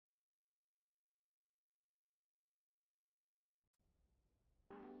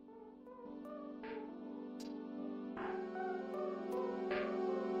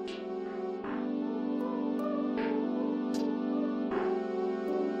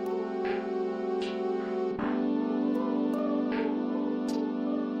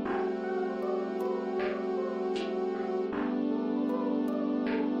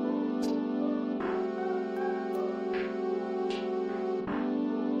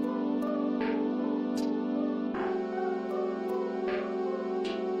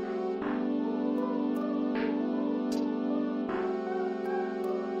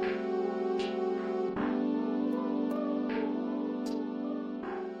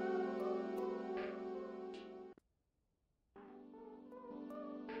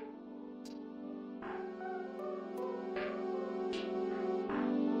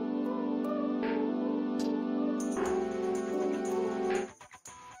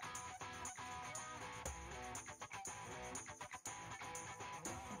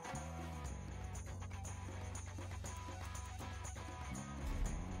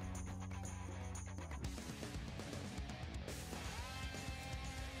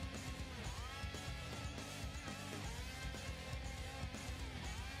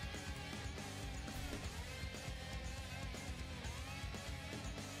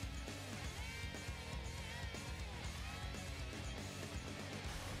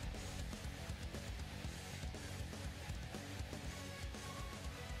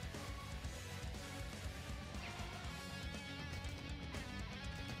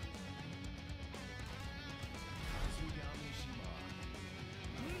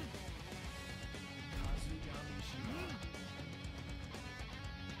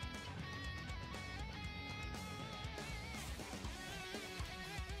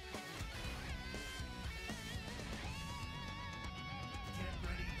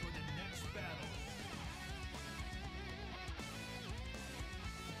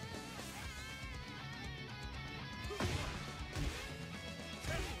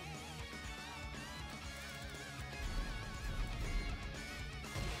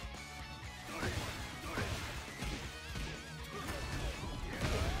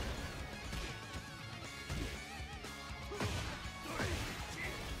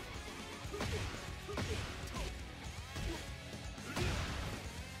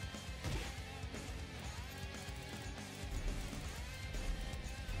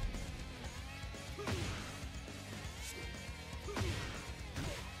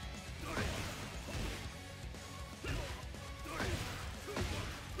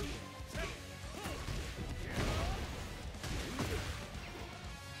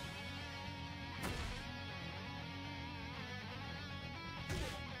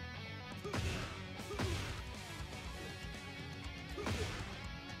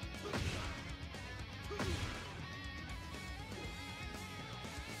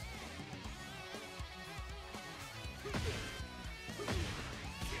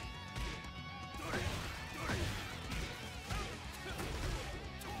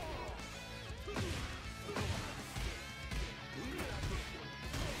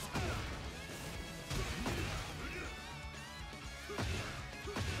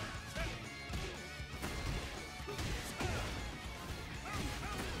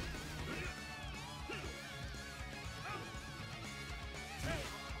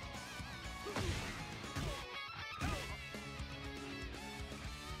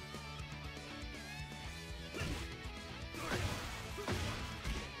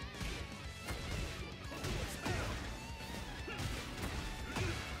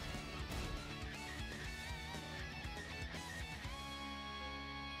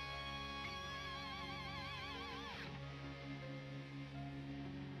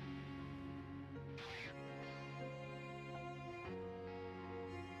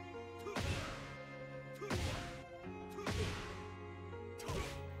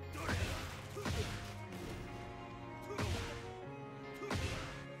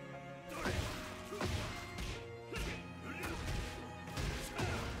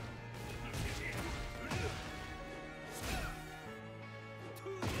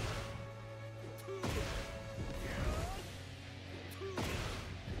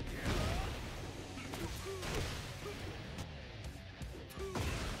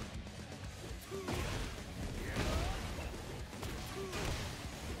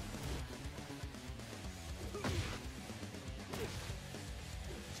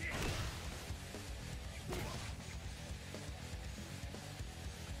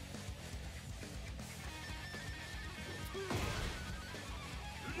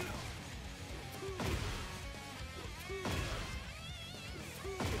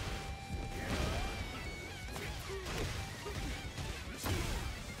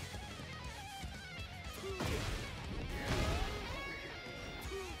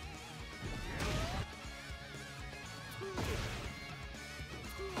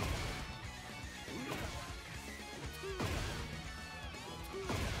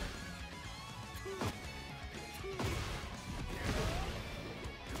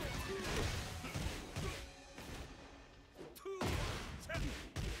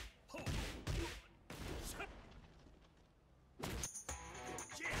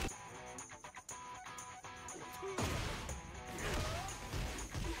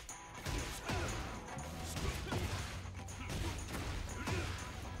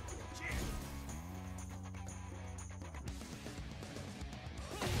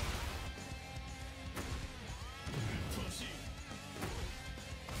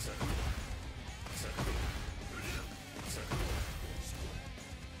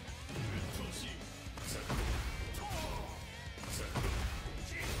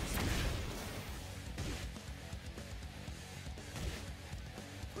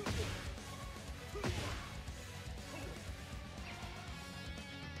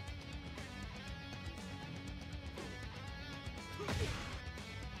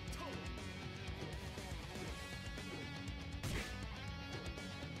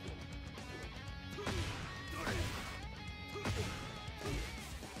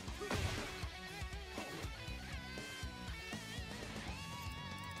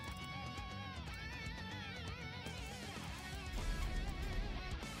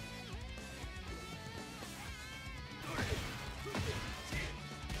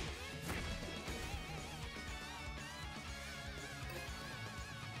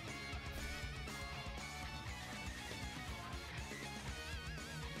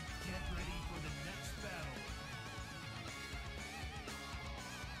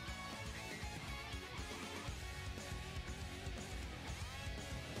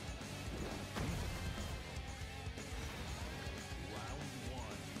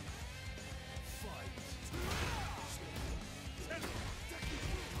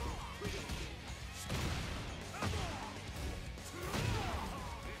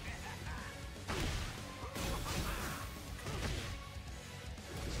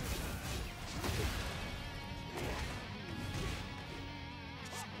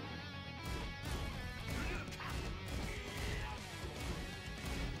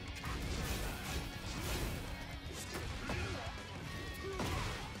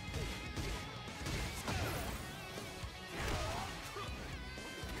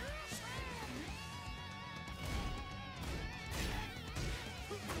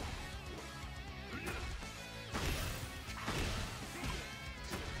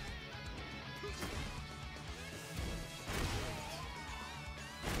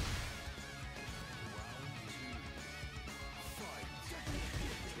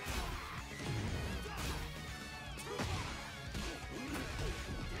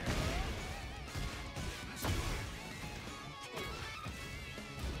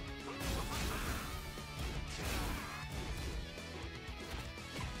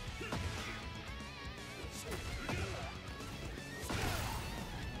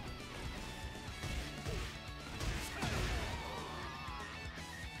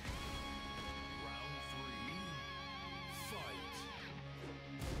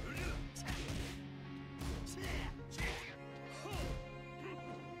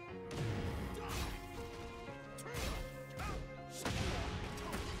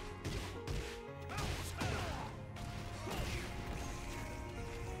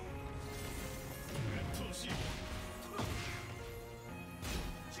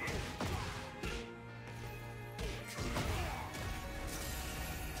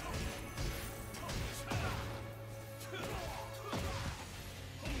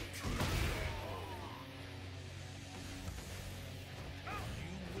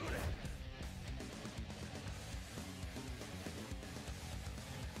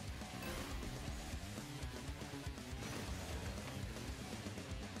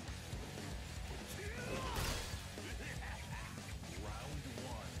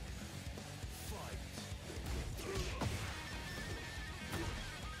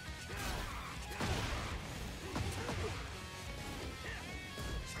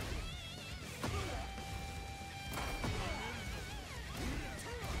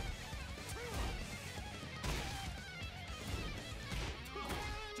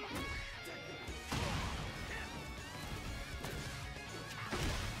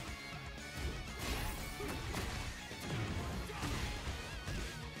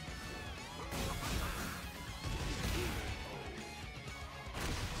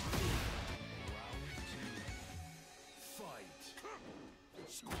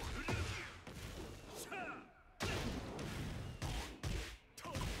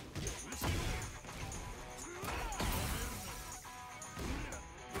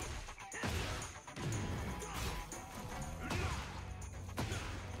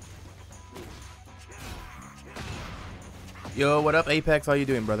Yo, what up, Apex? How you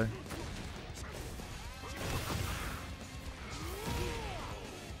doing, brother?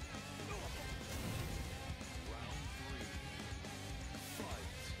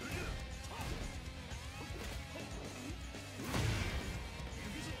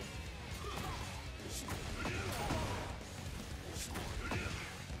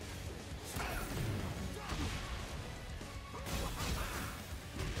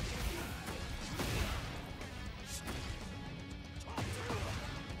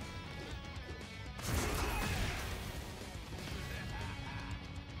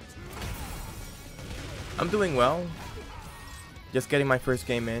 I'm doing well. Just getting my first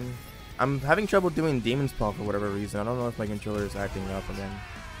game in. I'm having trouble doing Demon's Paw for whatever reason. I don't know if my controller is acting up again.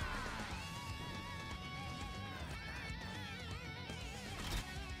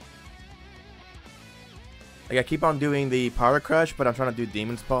 Like, I keep on doing the Power Crush, but I'm trying to do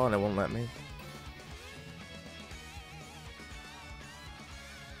Demon's Paw and it won't let me.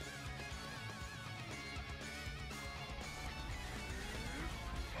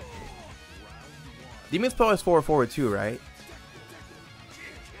 Demon's Paw is 4-4 too, right?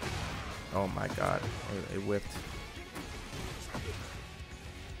 Oh my god, it whipped.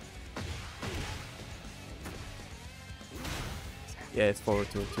 Yeah, it's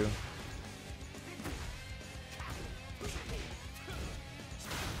 4-2 too.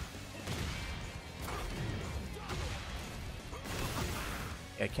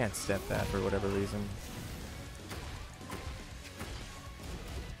 I can't step that for whatever reason.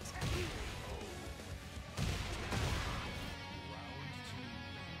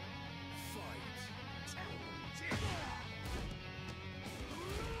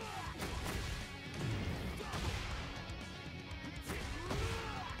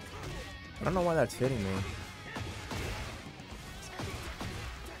 I don't know why that's hitting me.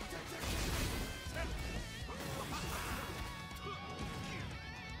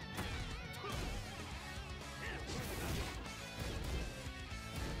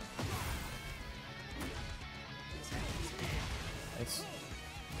 Nice.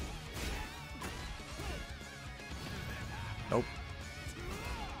 Nope.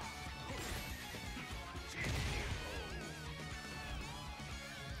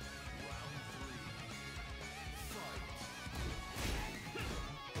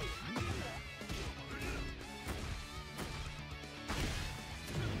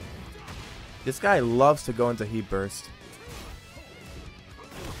 This guy loves to go into Heat Burst.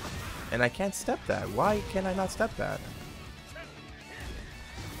 And I can't step that. Why can I not step that?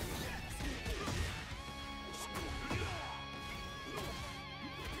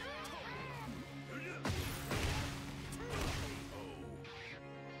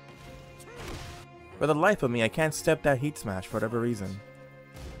 For the life of me, I can't step that Heat Smash for whatever reason.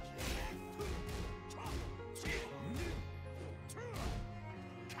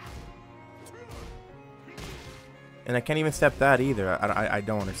 And I can't even step that either. I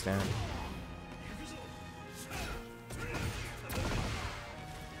don't understand.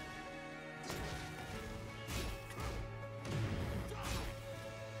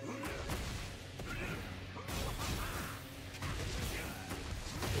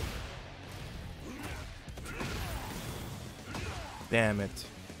 Damn it.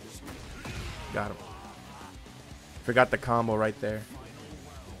 Got him. Forgot the combo right there.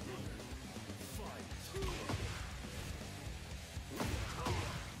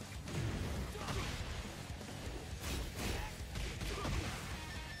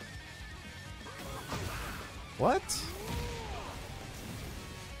 What?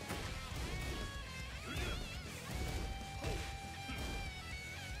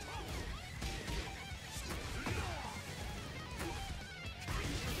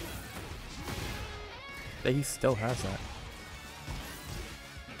 That he still has that.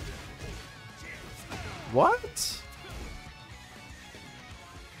 What?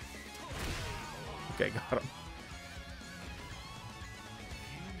 Okay, got him.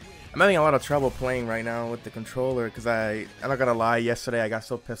 I'm having a lot of trouble playing right now with the controller because I'm not gonna lie, yesterday I got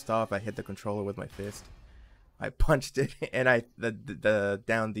so pissed off I hit the controller with my fist. I punched it and the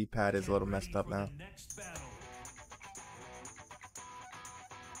down D-pad is a little messed up now.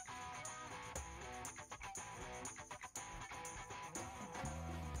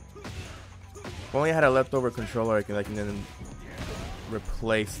 If only I had a leftover controller, I can then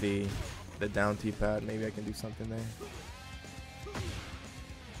replace the down D-pad. Maybe I can do something there.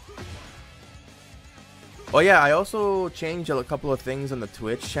 Oh yeah, I also changed a couple of things on the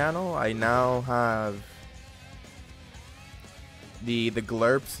Twitch channel. I now have the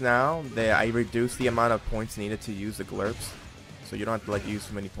glurps now. I reduced the amount of points needed to use the glurps, so you don't have to like use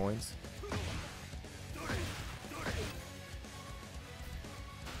so many points.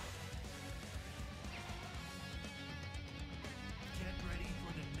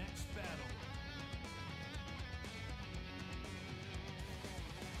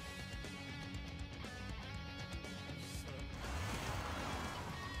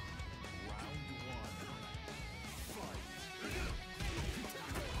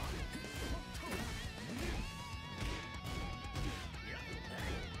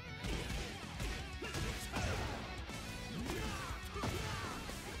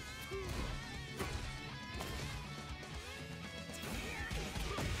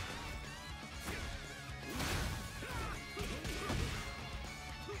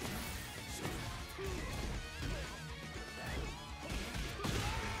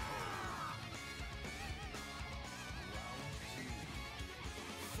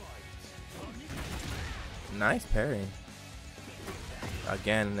 Nice parry.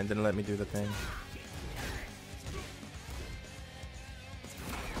 Again, and didn't let me do the thing.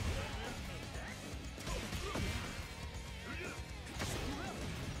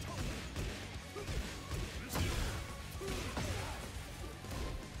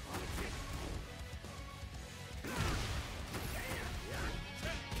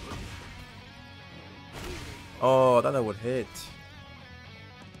 Oh, I thought that would hit.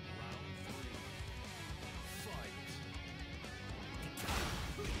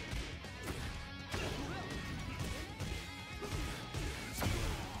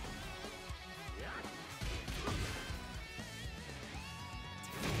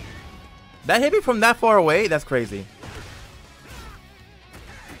 That hit me from that far away? That's crazy.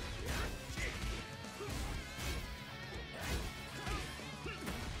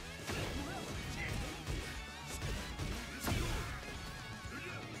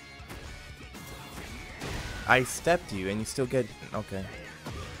 I stepped you and you still get... Okay.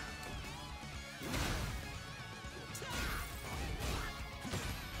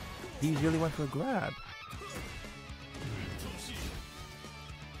 He really went for a grab.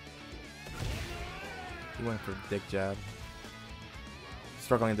 He went for a dick jab.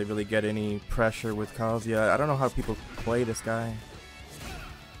 Struggling to really get any pressure with Kazuya. I don't know how people play this guy.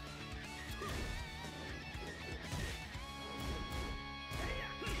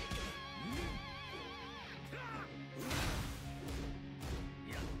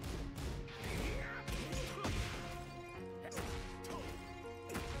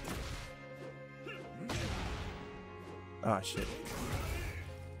 Ah, shit.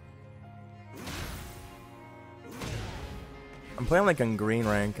 I'm playing like on green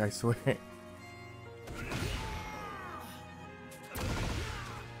rank, I swear.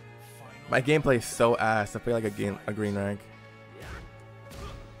 My gameplay is so ass. I play like a green rank.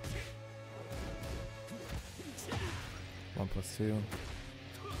 One plus two.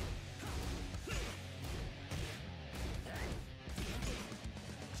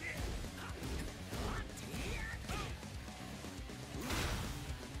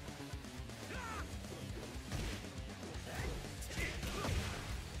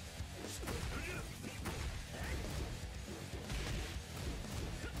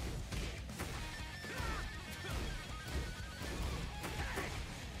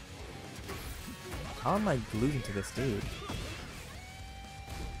 How am I losing to this dude?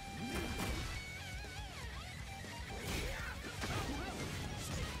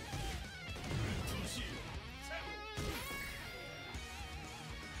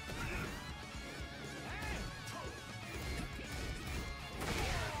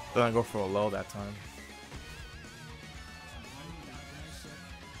 Gonna go for a low that time.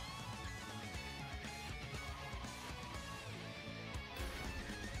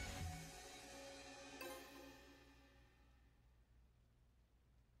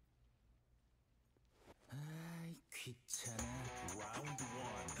 Round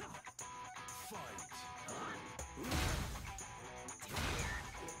one. Fight.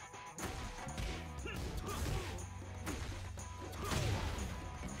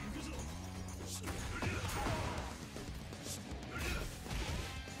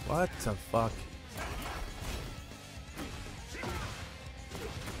 What the fuck?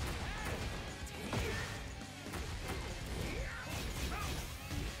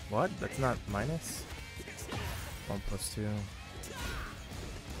 What? That's not minus? 1 plus 2.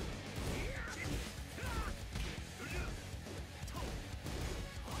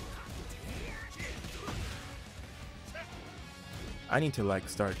 I need to like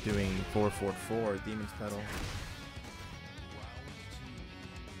start doing 444 Demon's Pedal.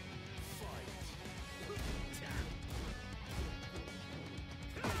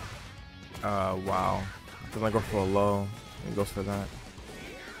 Wow. Doesn't I go for a low? He goes for that.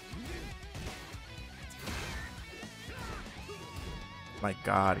 My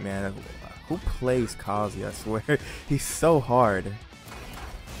god, man. Who plays Kazuya? I swear. He's so hard.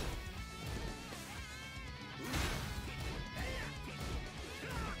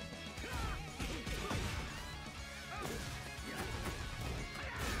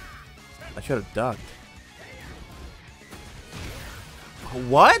 I should have ducked.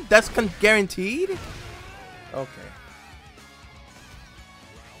 What? That's guaranteed? Okay.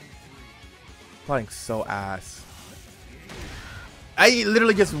 Playing so ass. I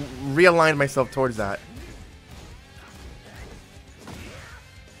literally just realigned myself towards that.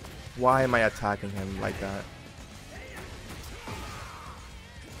 Why am I attacking him like that?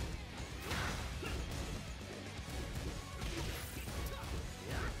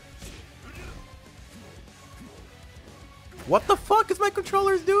 What the fuck is my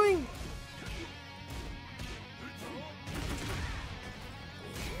controller doing?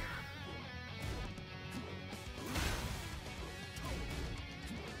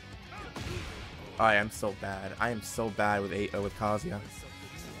 I am so bad. I am so bad with with Kazuya.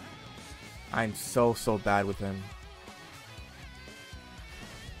 I'm so bad with him.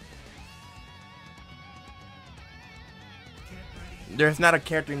 There's not a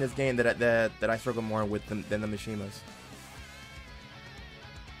character in this game that I struggle more with than the Mishimas.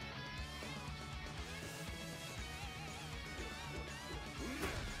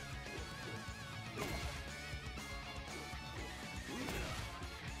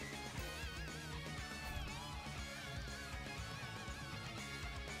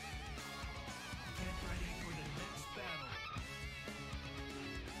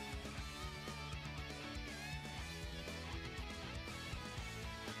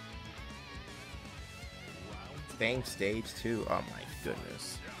 Same stage too. Oh my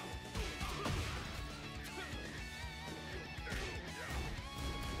goodness.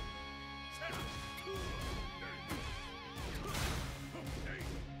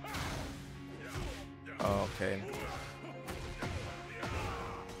 Oh, okay.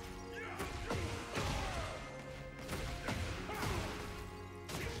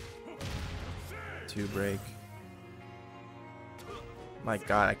 Two break. My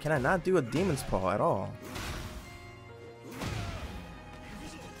God, can I not do a Demon's Paw at all?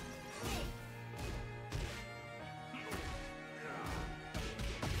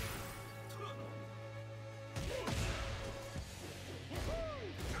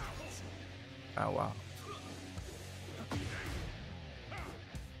 Oh wow.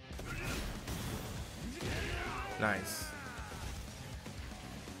 Nice.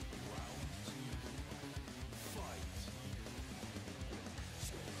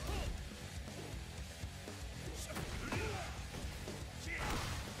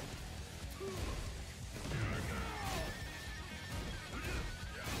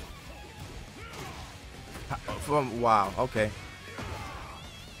 Wow, okay.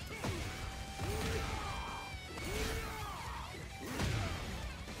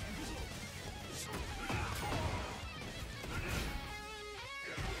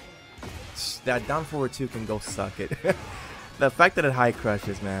 That down forward 2 can go suck it. The fact that it high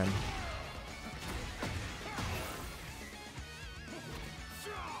crushes, man.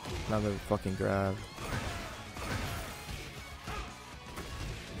 Another fucking grab.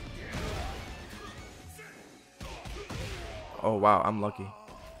 Oh wow, I'm lucky.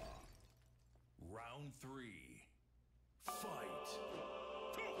 Round 3. Fight.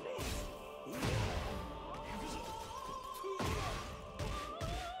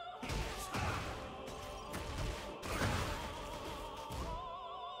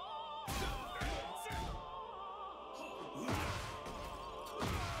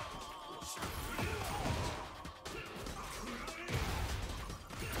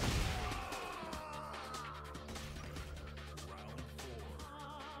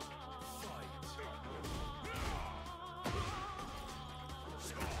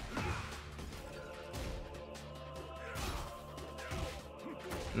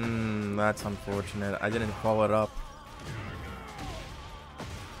 That's unfortunate. I didn't follow it up.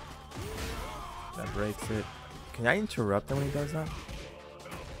 That breaks it. Can I interrupt him when he does that?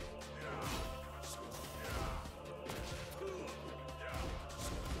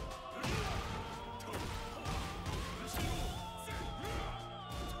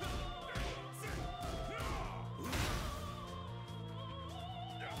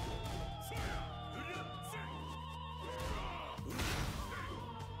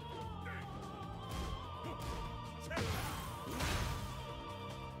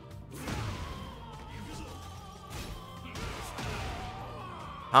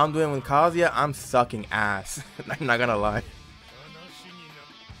 How I'm doing with Kazuya, I'm sucking ass. I'm not gonna lie.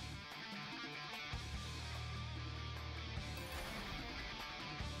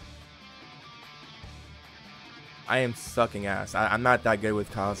 I am sucking ass. I'm not that good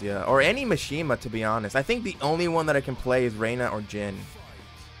with Kazuya. Or any Mishima, to be honest. I think the only one that I can play is Reina or Jin.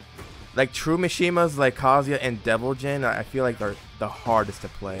 Like, true Mishimas like Kazuya and Devil Jin, I feel like they're the hardest to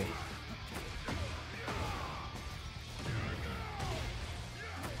play.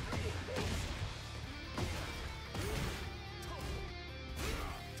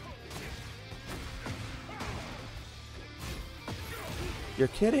 You're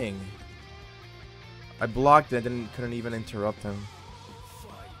kidding. I blocked it and couldn't even interrupt him.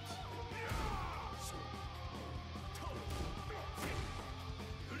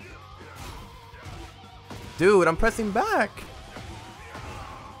 Dude, I'm pressing back.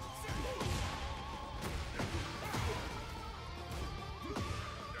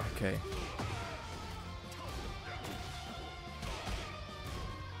 Okay.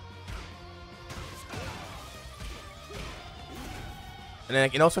 And then I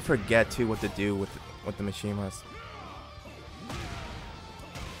can also forget too what to do with the Mishimas.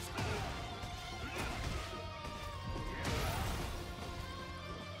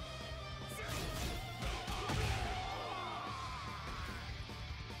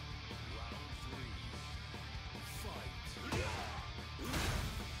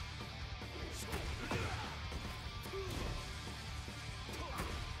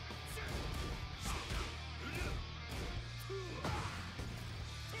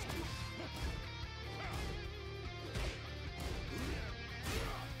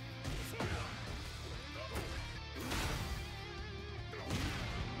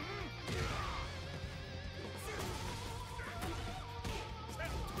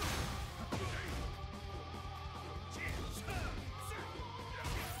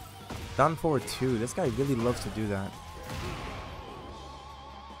 Down forward 2. This guy really loves to do that.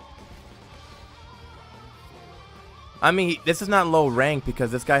 I mean, this is not low rank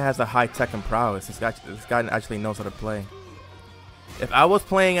because this guy has a high Tekken prowess. This guy actually knows how to play. If I was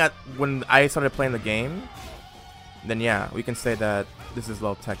playing at when I started playing the game, then yeah, we can say that this is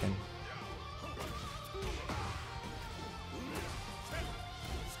low Tekken.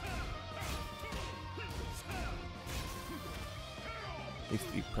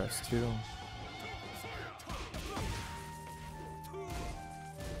 You press 2.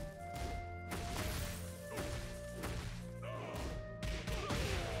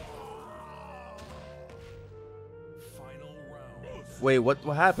 Wait, what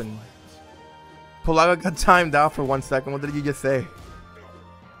happened? Polaga got timed out for 1 second. What did you just say?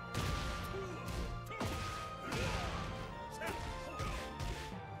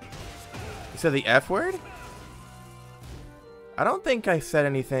 You said the F word? I don't think I said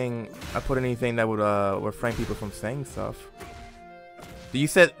anything. I put anything that would refrain people from saying stuff. You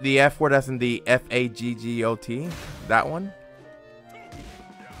said the F word as in the F-A-G-G-O-T? That one?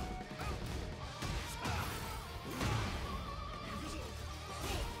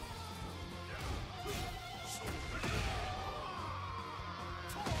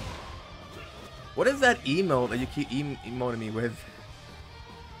 What is that emote that you keep emoting me with?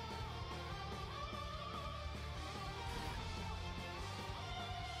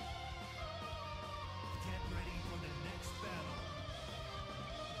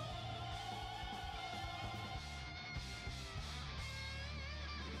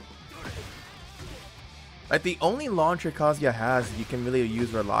 Like, the only launcher Kazuya has you can really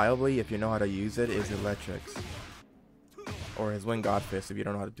use reliably if you know how to use it is electrics. Or his Wind God Fist if you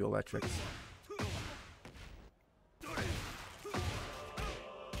don't know how to do electrics.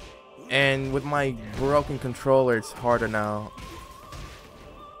 And with my broken controller, it's harder now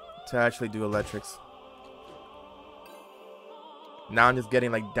to actually do electrics. Now I'm just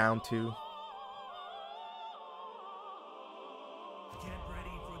getting like down 2.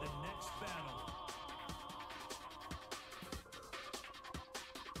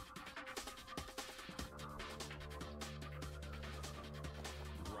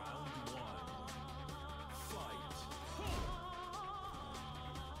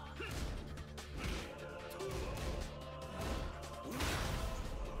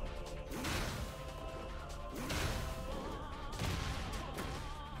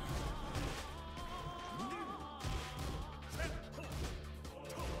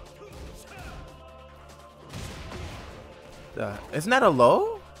 Isn't that a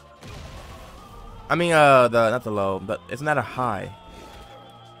low? I mean, not the low, but isn't that a high?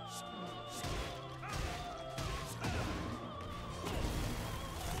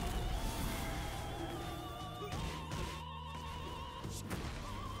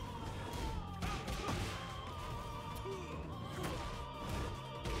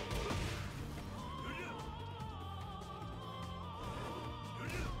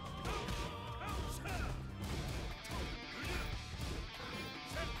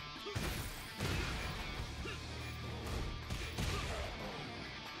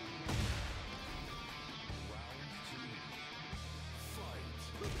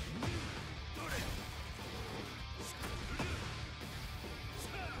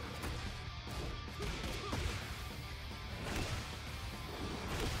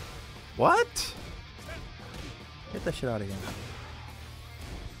 What? Get that shit out of here.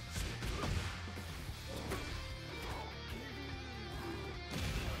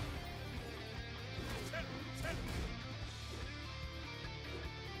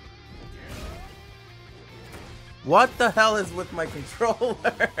 What the hell is with my controller?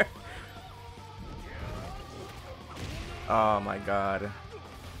 Oh my god.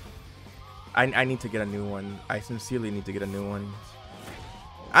 I need to get a new one. I sincerely need to get a new one.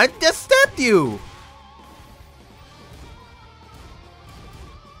 I just stepped you!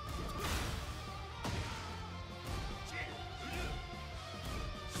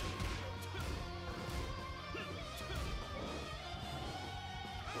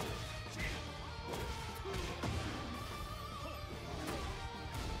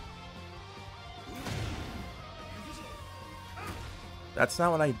 That's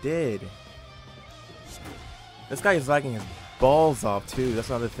not what I did. This guy is lagging his balls off too. That's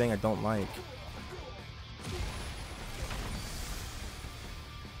another thing I don't like.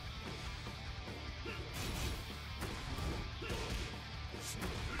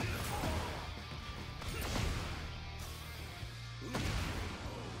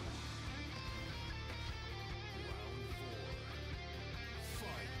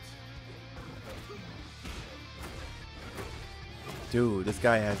 Dude, this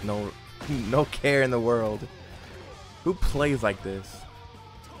guy has no care in the world. Who plays like this?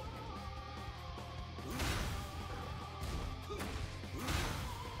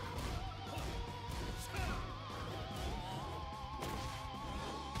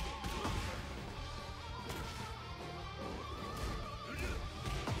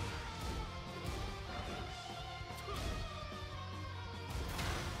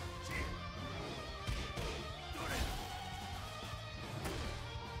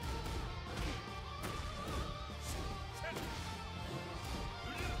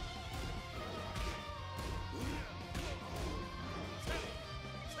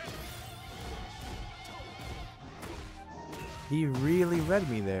 He really read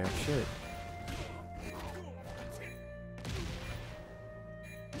me there. Shit.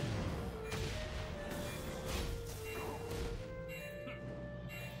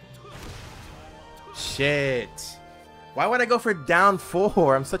 Shit. Why would I go for down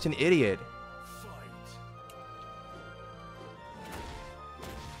 4? I'm such an idiot.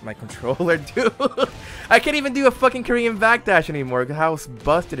 My controller, dude. I can't even do a fucking Korean backdash anymore because how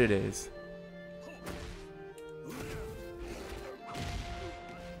busted it is.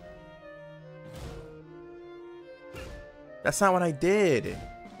 That's not what I did.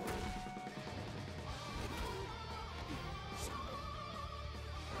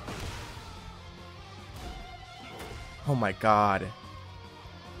 Oh my god.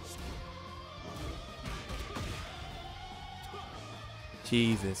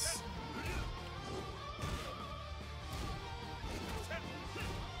 Jesus.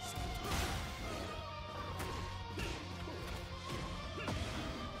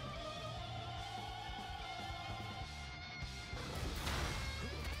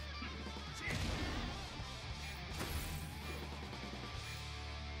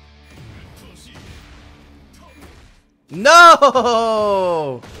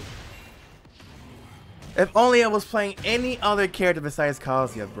 No! If only I was playing any other character besides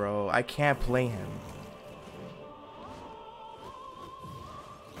Kazuya, bro. I can't play him.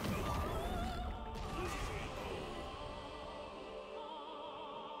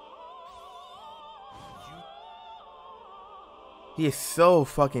 He is so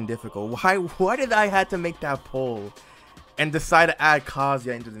fucking difficult. Why did I have to make that poll and decide to add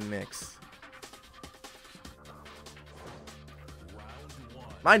Kazuya into the mix?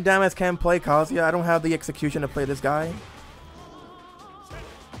 My dumbass can't play Kazuya. I don't have the execution to play this guy.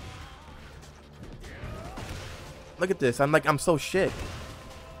 Look at this. I'm so shit.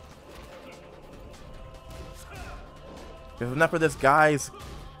 If not for this guy's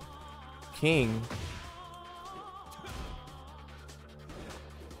king.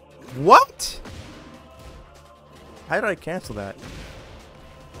 What? How did I cancel that?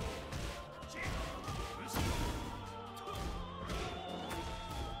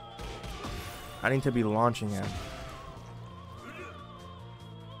 I need to be launching him.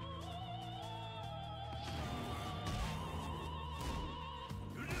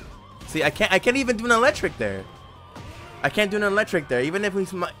 See, I can't even do an electric there. I can't do an electric there. Even if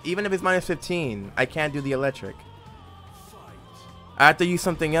it's minus 15, I can't do the electric. I have to use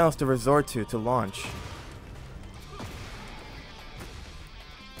something else to resort to launch.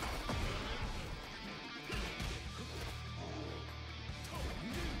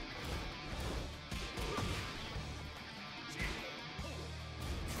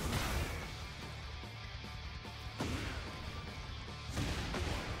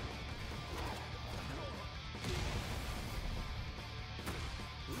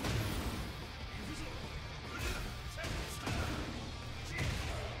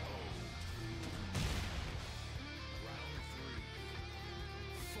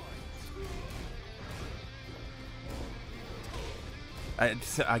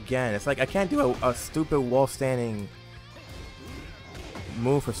 Again, it's like I can't do a stupid wall standing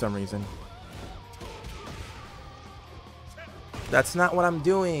move for some reason. That's not what I'm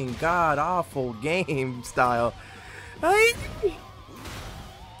doing. God awful game style.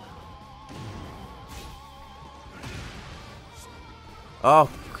 Oh,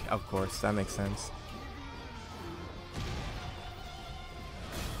 of course, that makes sense.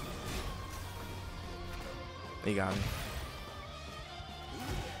 He got me.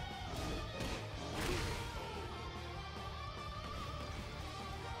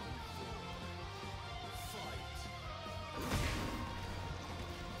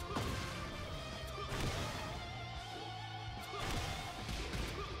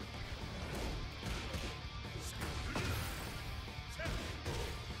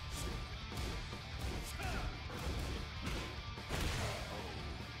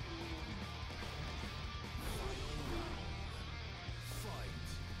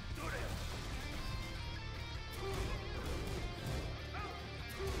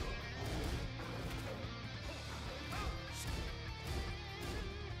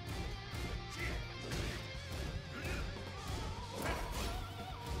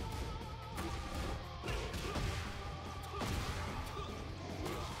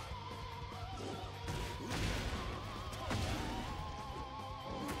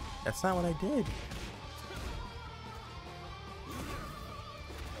 That's not what I did.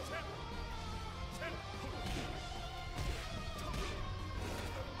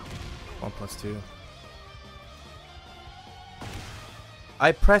 One plus two.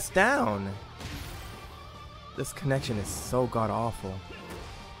 I pressed down. This connection is so god awful.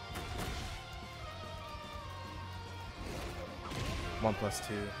 One plus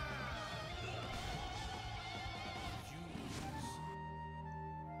two.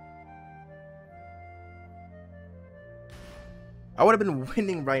 I would have been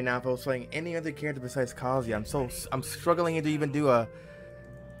winning right now if I was playing any other character besides Kazuya. I'm struggling to even do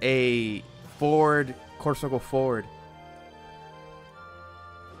a forward quarter circle forward.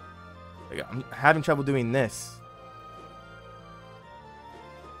 Like, I'm having trouble doing this.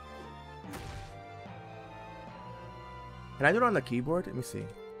 Can I do it on the keyboard? Let me see.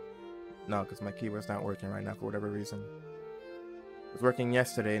 No, because my keyboard's not working right now for whatever reason. It was working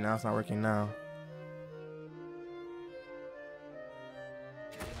yesterday, now it's not working now.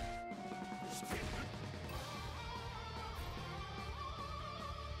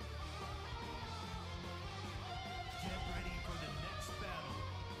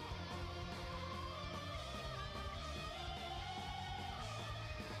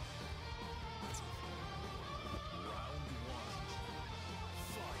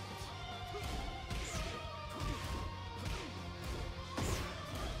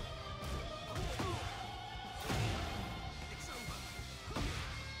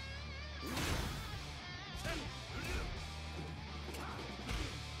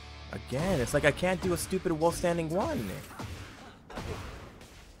 Again, it's like I can't do a stupid wall standing one.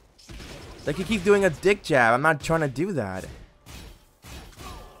 Like you keep doing a dick jab. I'm not trying to do that.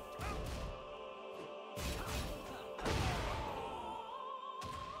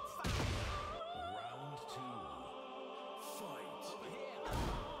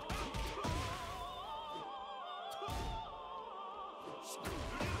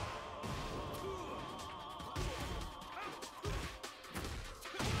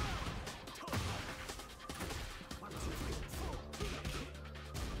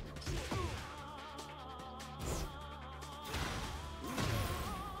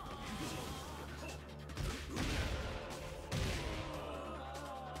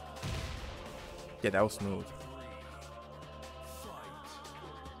 Yeah, that was smooth.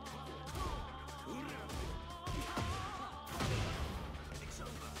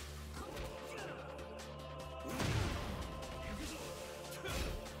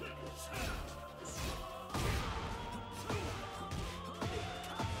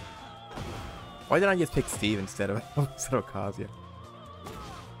 Why didn't I just pick Steve instead of Kazuya?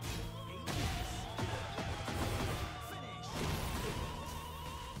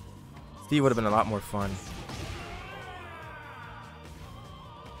 Steve would have been a lot more fun.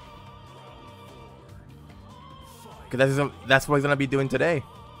 Because that's what he's gonna be doing today.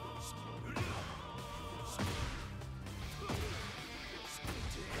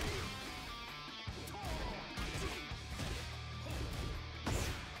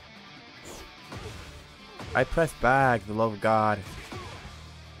 I pressed back, the love of God.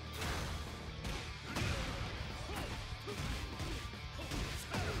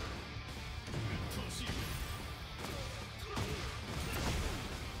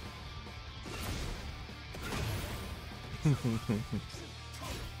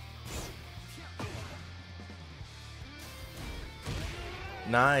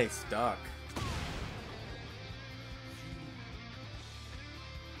 Nice duck.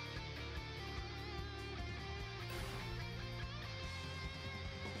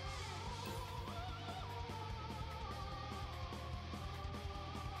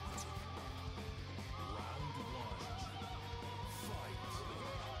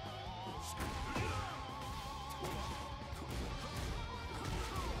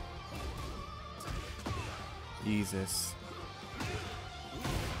 Jesus.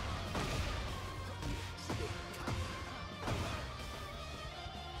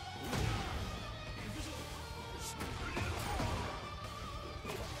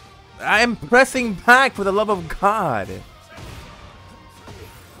 I'm pressing back for the love of God.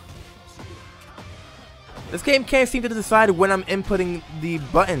 This game can't seem to decide when I'm inputting the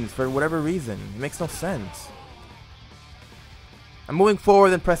buttons for whatever reason. It makes no sense. I'm moving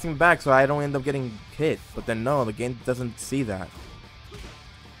forward and pressing back so I don't end up getting hit. But then no, the game doesn't see that.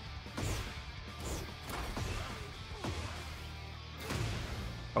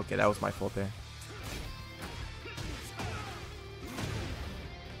 Okay, that was my fault there.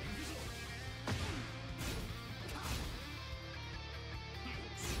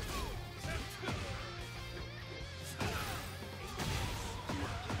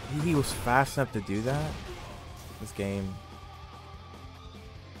 he was fast enough to do that? This game.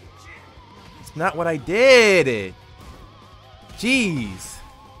 It's not what I did. Jeez.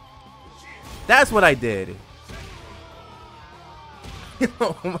 That's what I did.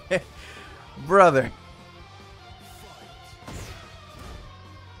 Oh, man. Brother.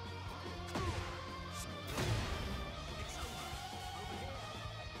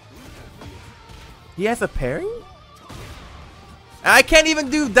 He has a parry? I can't even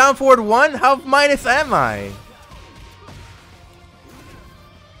do down forward 1? How minus am I?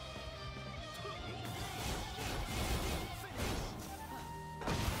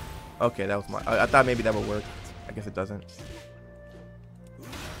 Okay, that was my... I thought maybe that would work. I guess it doesn't.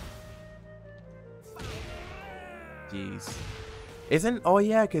 Jeez. Isn't... Oh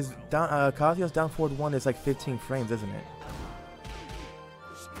yeah, because Kazuya's down forward 1 is like 15 frames, isn't it?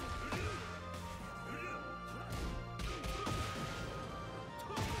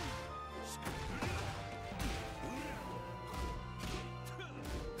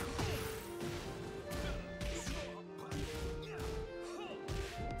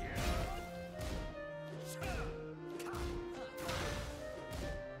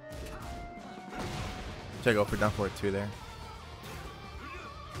 Should I go for down forward 2 there?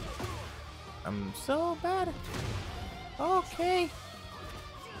 I'm so bad. Okay.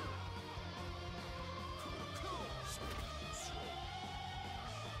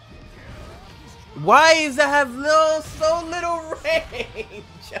 Why does that have so little range?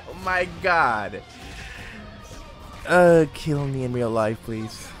 Oh my god. Kill me in real life,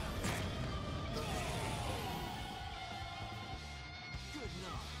 please.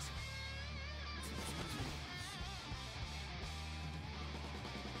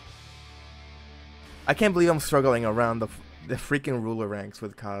 I can't believe I'm struggling around the freaking ruler ranks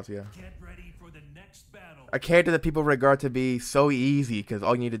with Kazuya. A character that people regard to be so easy because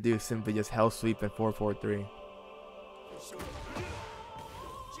all you need to do is simply just hell sweep and 4-4-3.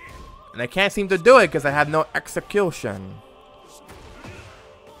 And I can't seem to do it because I have no execution.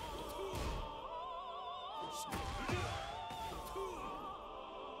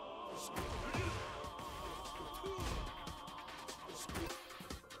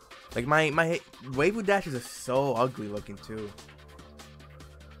 Like my waifu dashes are so ugly looking too.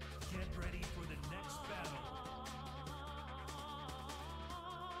 Get ready for the next battle.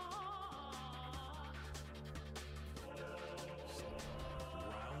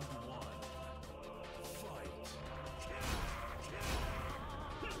 Round 1. Fight.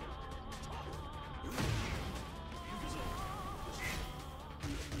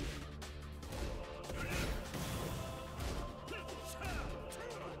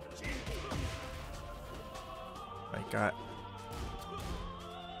 My god.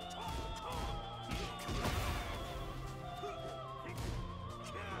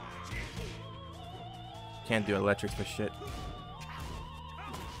 Can't do electrics for shit.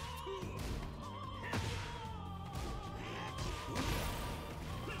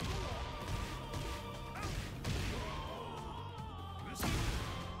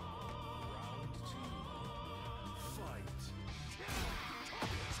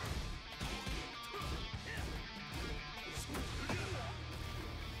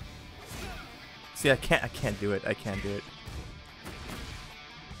 See, I can't do it. I can't do it.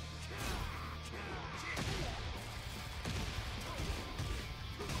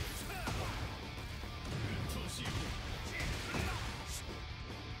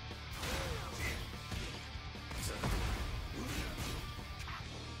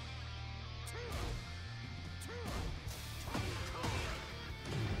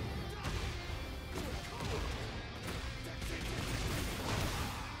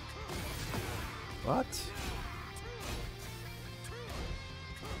 What?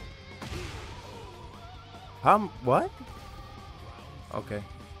 What? Okay.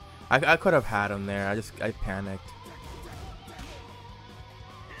 I could have had him there. I panicked.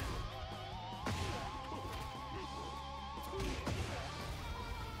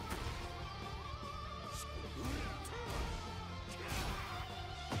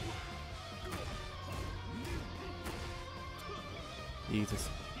 Jesus.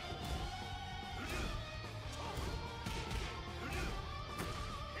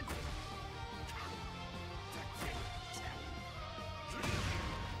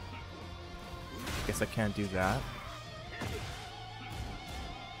 Guess I can't do that.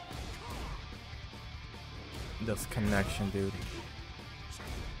 This connection, dude.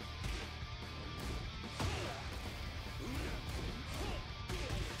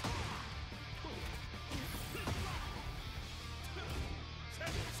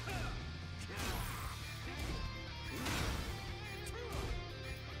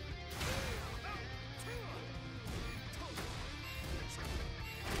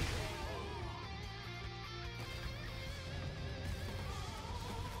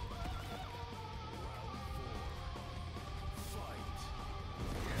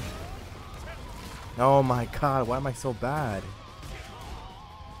 Oh my god, why am I so bad?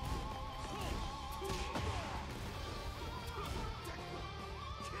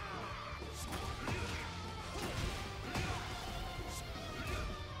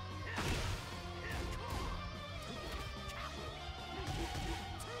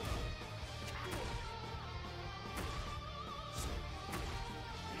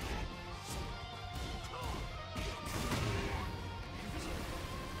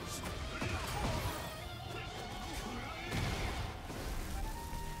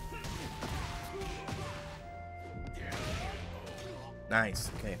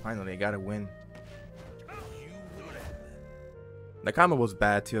 Nice. Okay, finally I got a win. The combo was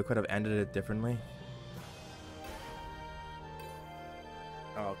bad too. I could have ended it differently.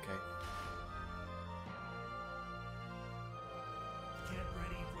 Oh, okay. Get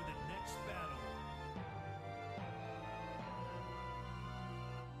ready for the next battle.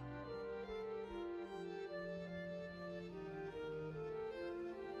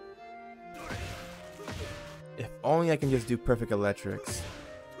 If only I can just do perfect electrics.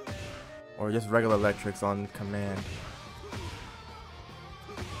 Or just regular electrics on command.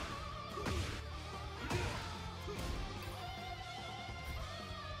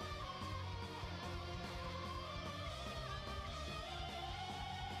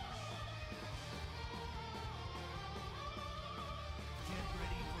 Get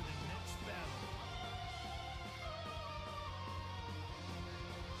ready for the next battle.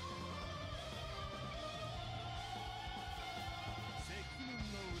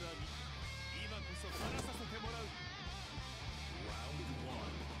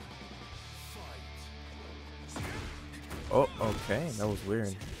 Oh, okay. That was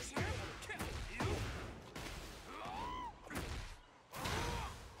weird.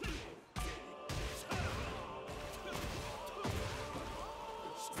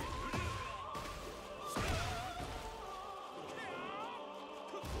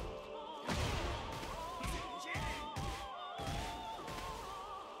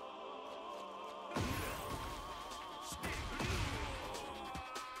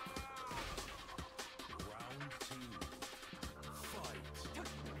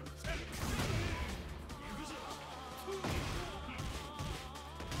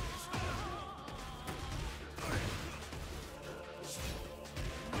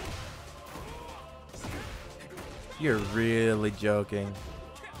 You're really joking.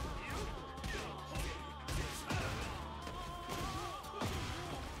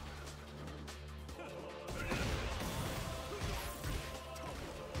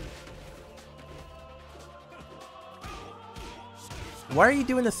 Why are you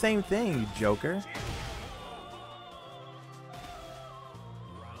doing the same thing, you joker?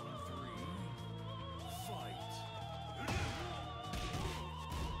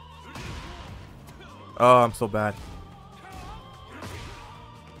 Oh, I'm so bad.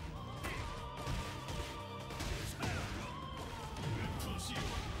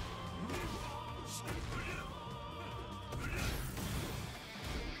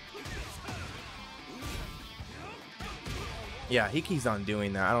 Yeah, he keeps on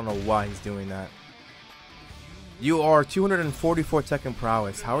doing that. I don't know why he's doing that. You are 244 Tekken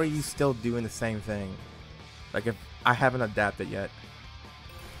prowess. How are you still doing the same thing? Like, if I haven't adapted yet.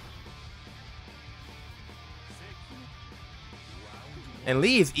 And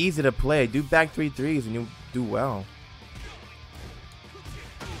Lee is easy to play. Do back 3-3s and you do well.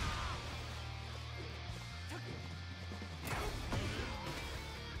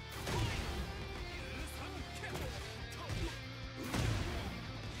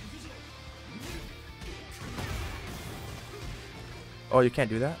 Oh, you can't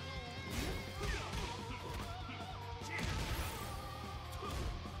do that?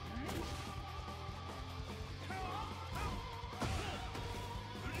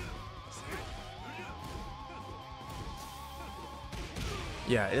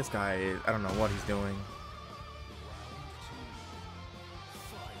 Yeah, this guy, I don't know what he's doing.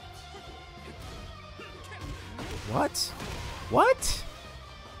 What? What?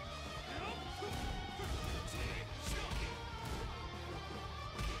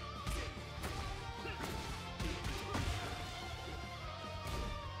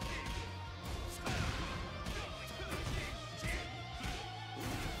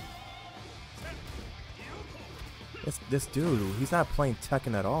 This dude, he's not playing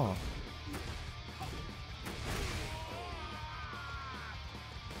Tekken at all.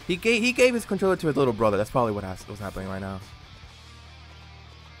 He gave his controller to his little brother. That's probably what's happening right now.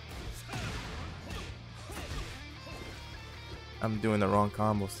 I'm doing the wrong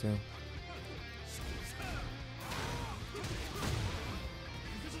combos too.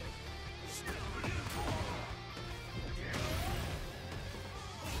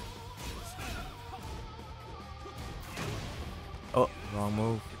 Oh, wrong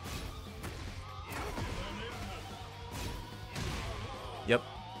move. Yep.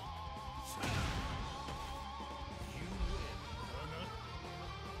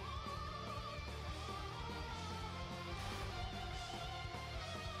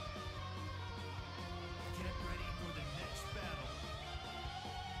 Get ready for the next battle.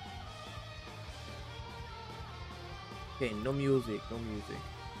 Okay, no music, no music.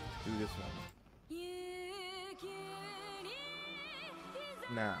 Let's do this one.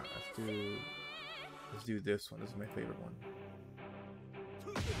 Nah, let's do this one. This is my favorite one.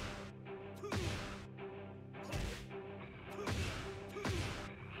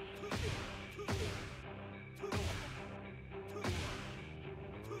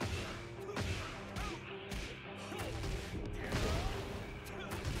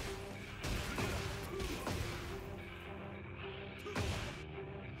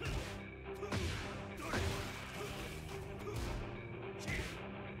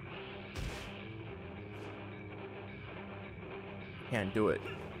 Can't do it.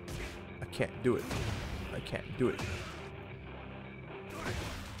 I can't do it. I can't do it.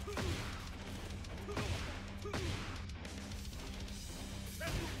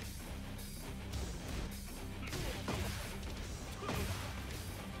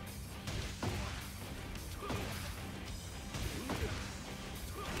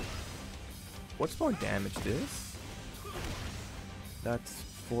 What's more damage? This? That's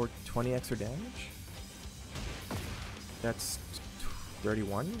 420 extra damage? That's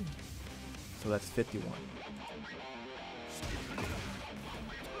 31? So that's 51.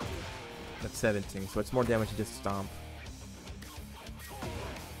 That's 17, so it's more damage to just stomp.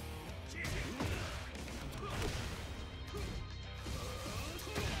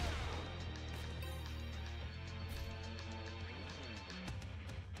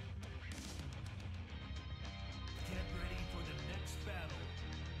 Get ready for the next battle.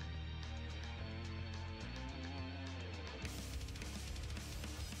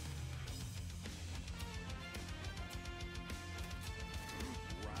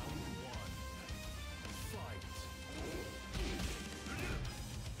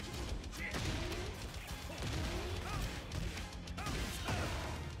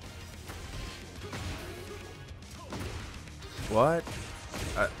 What?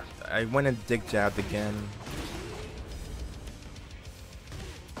 I went and dick jabbed again.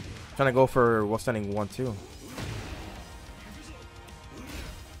 Trying to go for wall standing 1-2.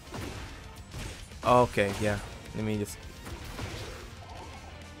 Oh, okay, yeah. Let me just.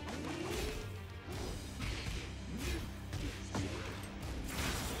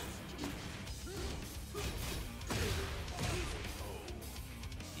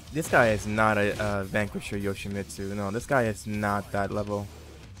 This guy is not a Vanquisher Yoshimitsu. No, this guy is not that level.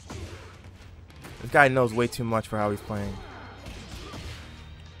 This guy knows way too much for how he's playing.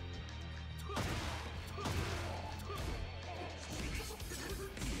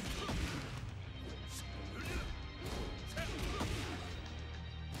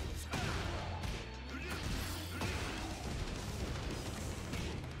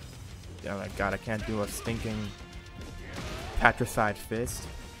 Oh my god, I can't do a stinking patricide fist.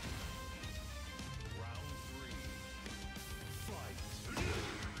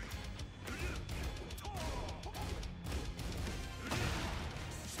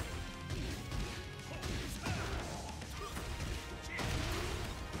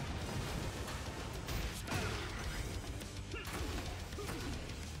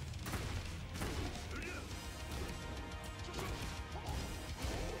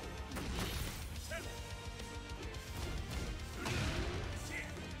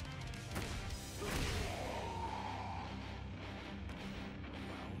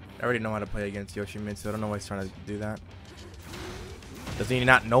 I already know how to play against Yoshimitsu. I don't know why he's trying to do that. Does he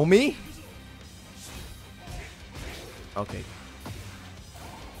not know me? Okay.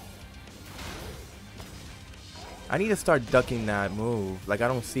 I need to start ducking that move. Like, I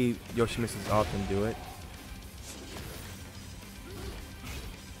don't see Yoshimitsu's often do it.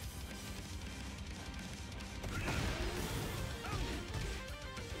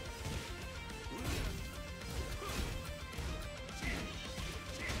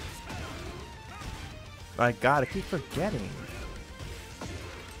 My god, I keep forgetting.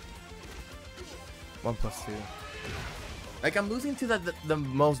 1+2. Like, I'm losing to the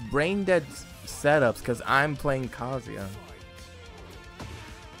most brain dead setups because I'm playing Kazuya.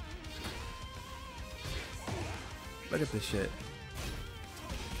 Look at this shit.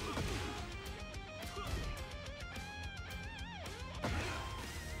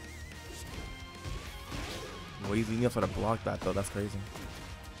 Well, he knows how to block that though. That's crazy.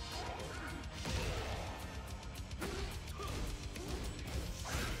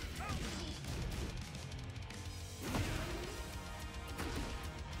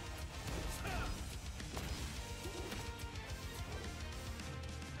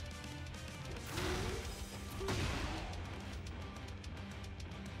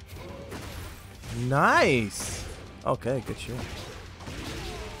 Nice. Okay, good shit.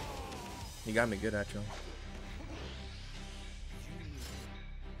 You got me good, actually.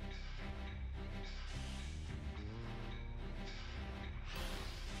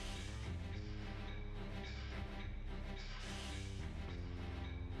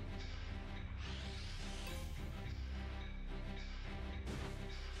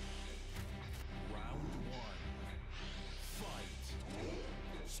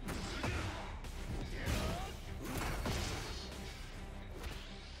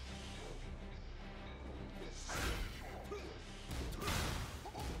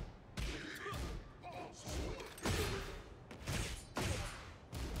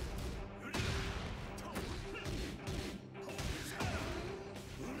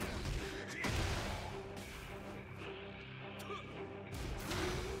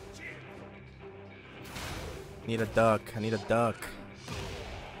 Need a duck. I need a duck.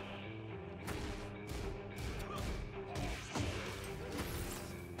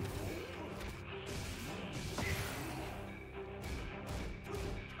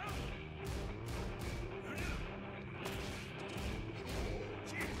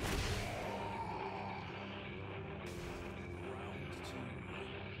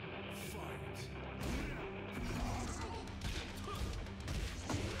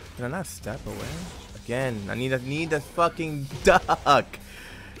 Can I not step away? Again, I need a fucking duck.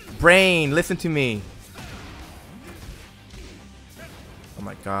 Brain, listen to me. Oh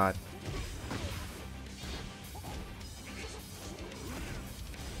my god.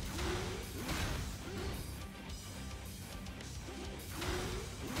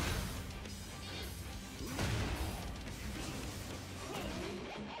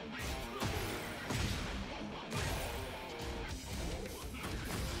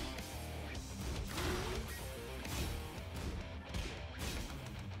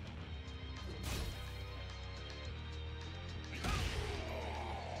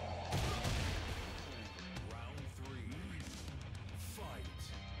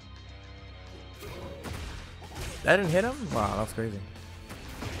 That didn't hit him? Wow, that was crazy.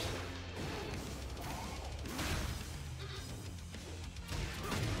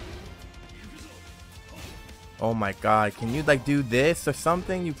 Oh my god, can you like do this or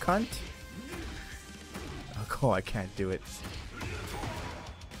something, you cunt? Oh, I can't do it.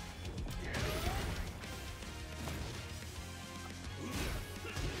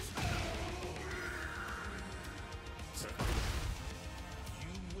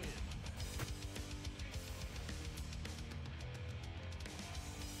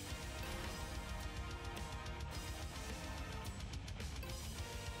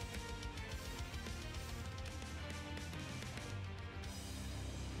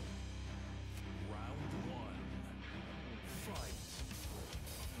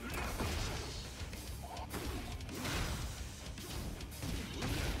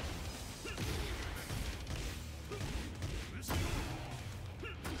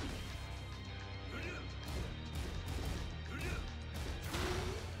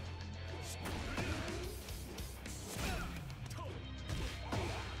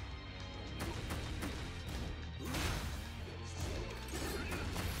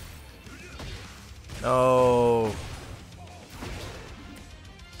 Oh.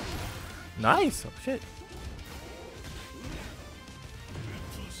 Nice. Oh shit.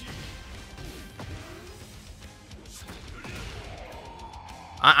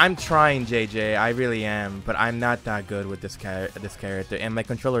 I'm trying, JJ. I really am, but I'm not that good with this character, and my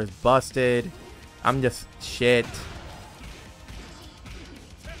controller is busted. I'm just shit.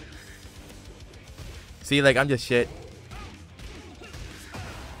 See, like I'm just shit.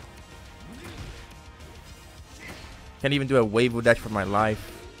 Can't even do a wave dash for my life.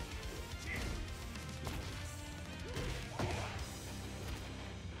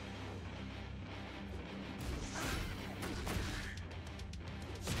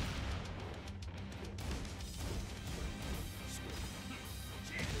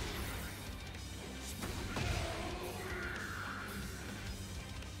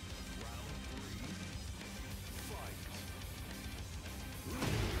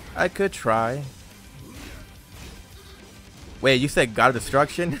 I could try. Wait, you said God of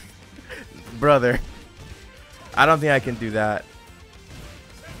Destruction? Brother. I don't think I can do that.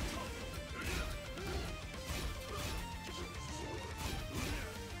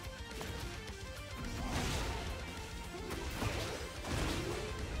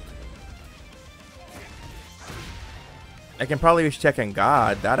 I can probably use Tekken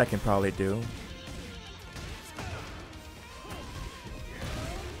God. That I can probably do.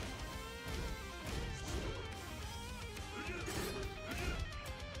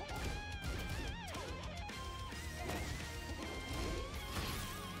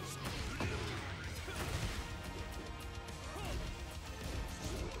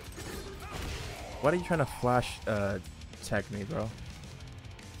 What are you trying to flash tech me, bro?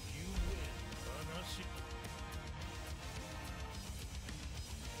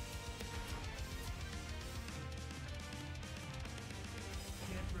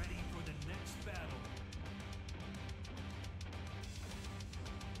 Get ready for the next battle.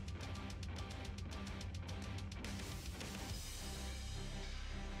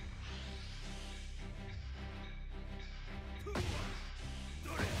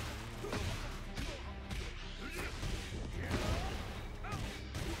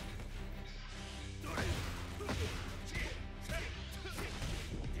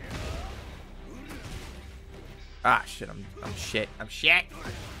 Ah, shit, I'm shit. I'm shit.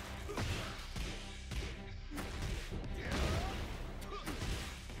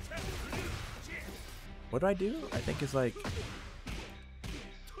 What do I do? I think it's like...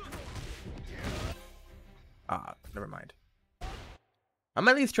 Ah, never mind. I'm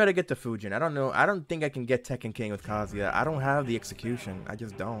at least try to get to Fujin. I don't know. I don't think I can get Tekken King with Kazuya. I don't have the execution. I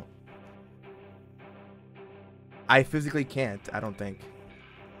just don't. I physically can't. I don't think.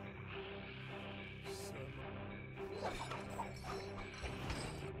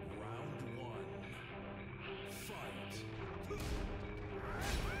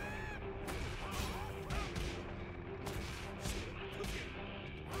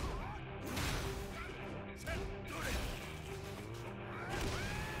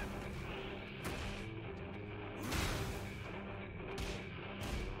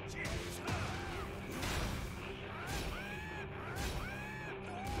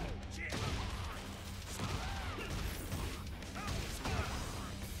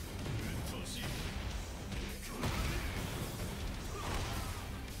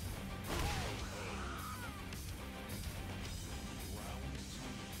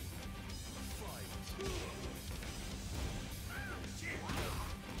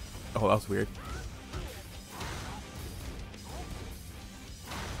 Oh, that was weird.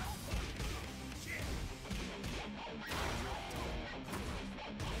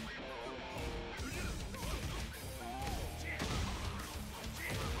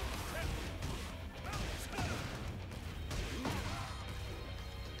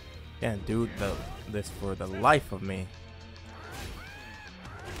 Can't do this for the life of me.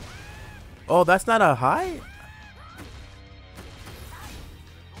 Oh, that's not a high?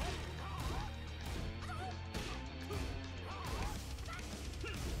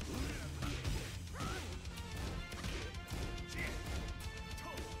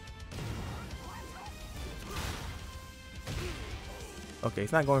 Okay,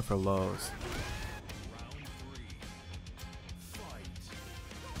 he's not going for lows.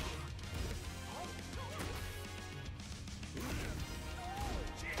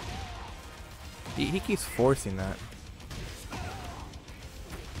 He keeps forcing that.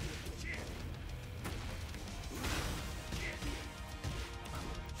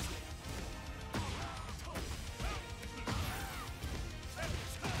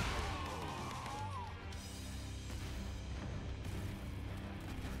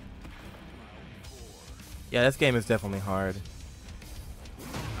 Yeah, this game is definitely hard.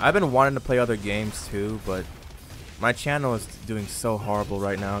 I've been wanting to play other games too, but my channel is doing so horrible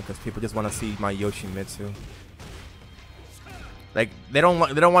right now because people just want to see my Yoshimitsu. Like they don't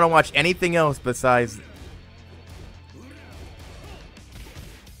want to watch anything else besides.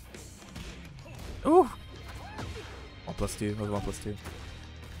 Ooh, 1+2. That was 1+2.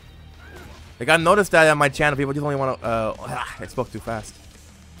 Like I noticed that on my channel, people just only want to. I spoke too fast.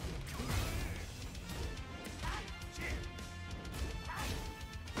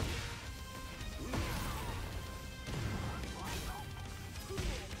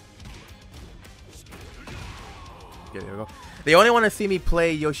 Yeah, there we go. They only want to see me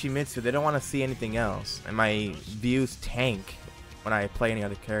play Yoshimitsu. They don't want to see anything else. And my views tank when I play any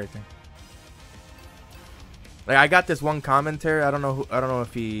other character. Like I got this one commenter. I don't know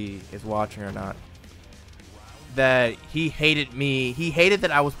if he is watching or not. That he hated me. He hated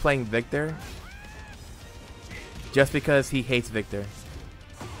that I was playing Victor. Just because he hates Victor.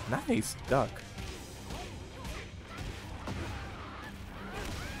 Nice duck.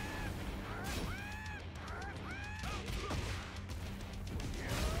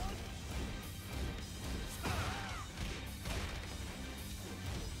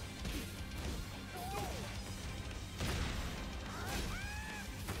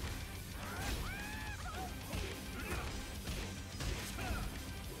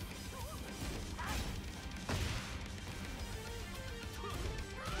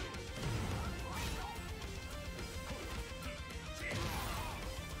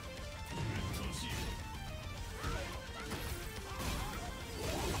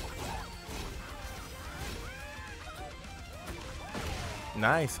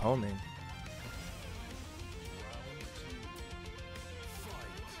 Nice homing.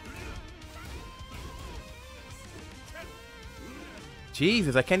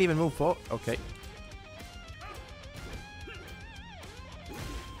 Jesus, I can't even move forward. Okay.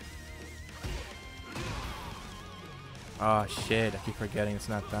 Oh shit, I keep forgetting it's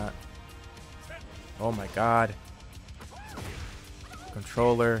not that. Oh my god.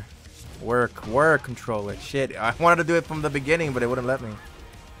 Controller. Work, controller. Shit, I wanted to do it from the beginning, but it wouldn't let me.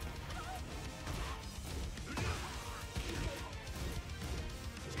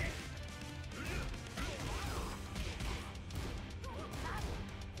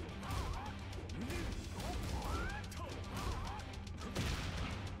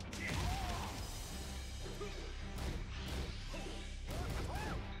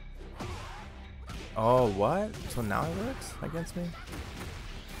 Oh, what? So now it works against me?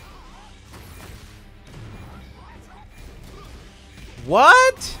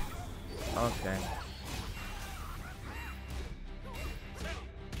 What? Okay.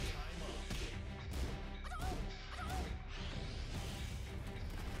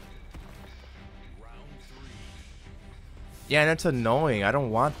 Yeah, and it's annoying. I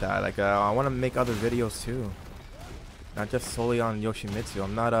don't want that. Like, I want to make other videos too, not just solely on Yoshimitsu.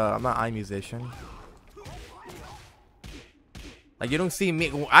 I'm not iMusician. Like, you don't see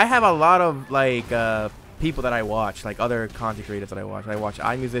me. I have a lot of like people that I watch, like other content creators that I watch. I watch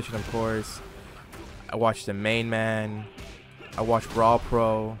iMusician, of course. I watch the Main Man. I watch Raw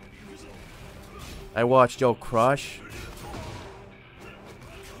Pro. I watch Joe Crush.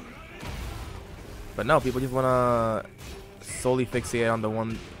 But no, people just wanna solely fixate on the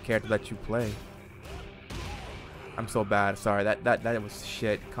one character that you play. I'm so bad. Sorry, that was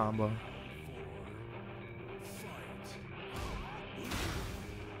shit combo.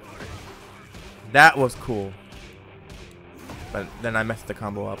 That was cool. But then I messed the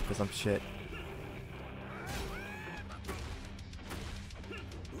combo up because I'm shit.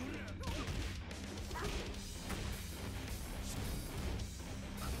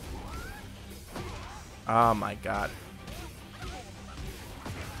 Oh my god.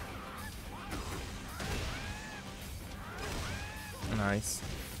 Nice.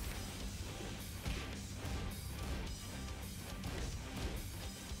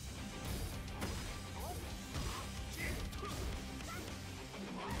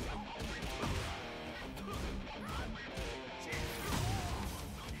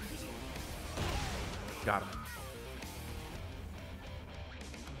 Got him.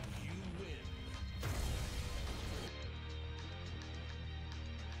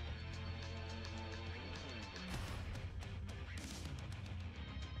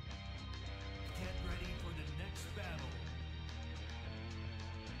 Get ready for the next battle.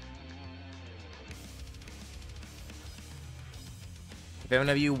 If any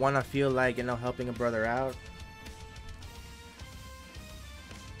of you want to feel like, you know, helping a brother out,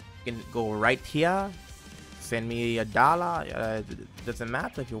 you can go right here. Send me $1. It doesn't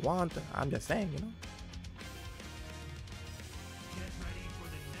matter if you want. I'm just saying, you know. Get ready for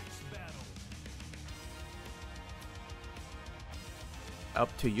the next battle.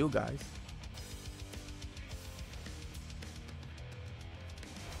 Up to you guys.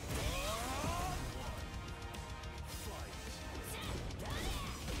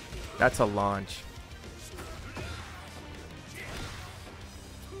 That's a launch.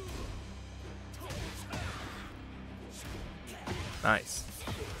 Nice.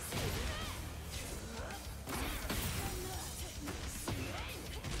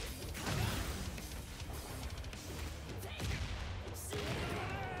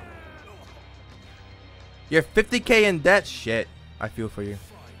 You're 50K in debt? Shit. I feel for you.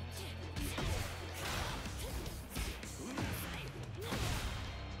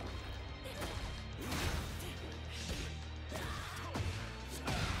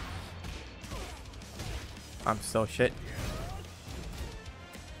 I'm so shit.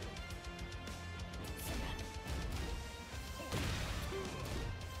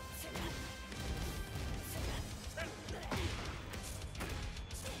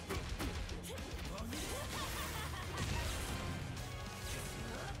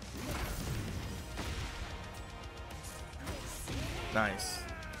 Nice.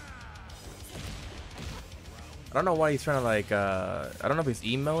 I don't know why he's trying to like I don't know if he's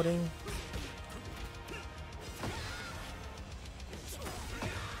emoting.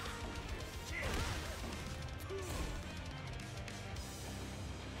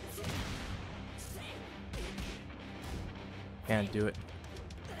 Can't do it.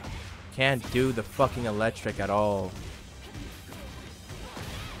 Can't do the fucking electric at all.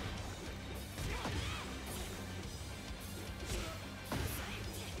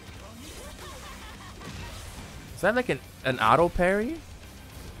 Is that like an auto parry?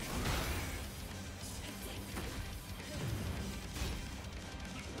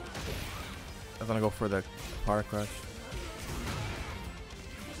 I'm gonna go for the power crush.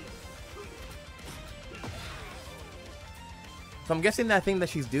 So I'm guessing that thing that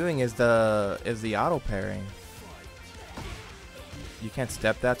she's doing is the auto parrying. You can't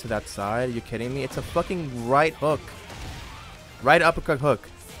step that to that side. Are you kidding me? It's a fucking right hook. Right uppercut hook.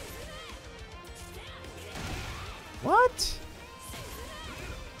 What?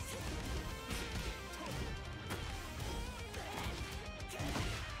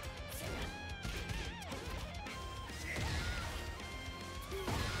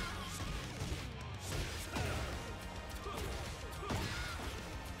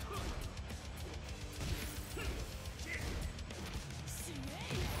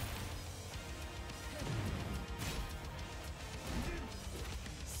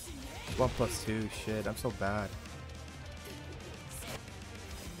 One plus two, shit, I'm so bad.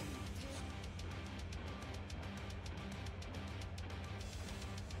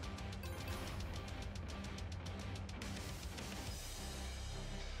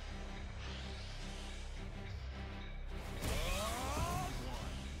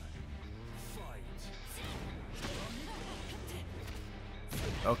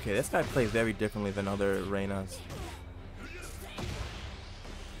 Okay, this guy plays very differently than other Reinas.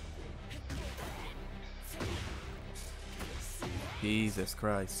 Jesus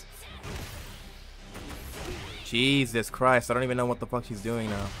Christ. Jesus Christ, I don't even know what the fuck she's doing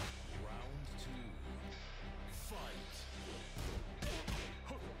now.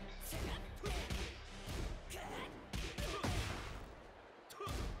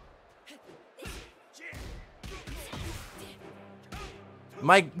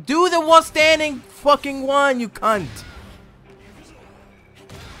 Mike, do the one standing fucking one, you cunt.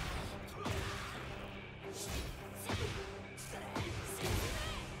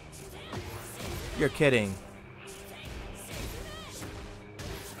 You're kidding.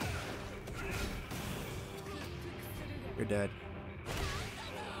 You're dead.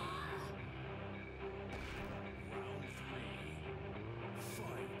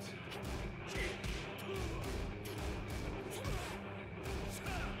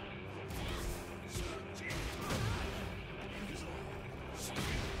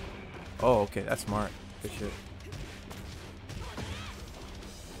 Oh, okay, that's smart. Good shit.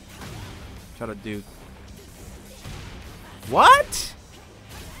 Try to do. What?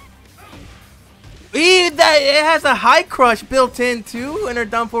 It has a high crush built in too, in her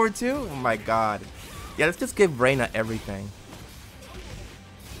down forward too. Oh my god. Yeah, let's just give Reina everything.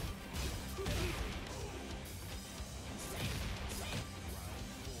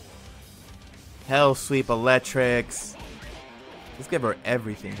 Hell sweep electrics. Let's give her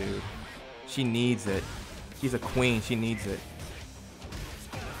everything, dude. She needs it. She's a queen. She needs it.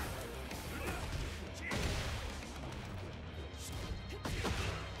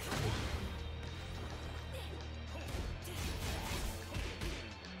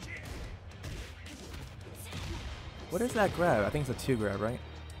 What is that grab? I think it's a 2 grab, right?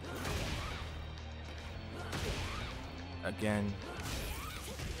 Again.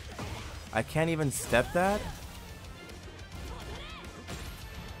 I can't even step that?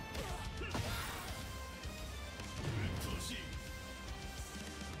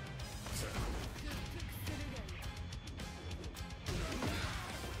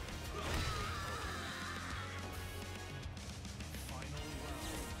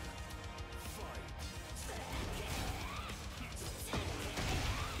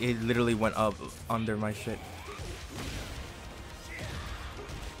 It literally went up under my shit.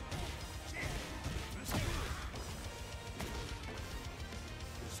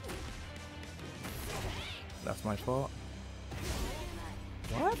 That's my fault.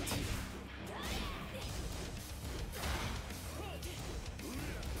 What?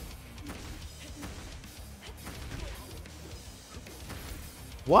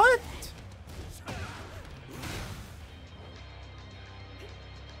 What?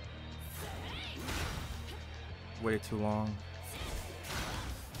 Waited too long.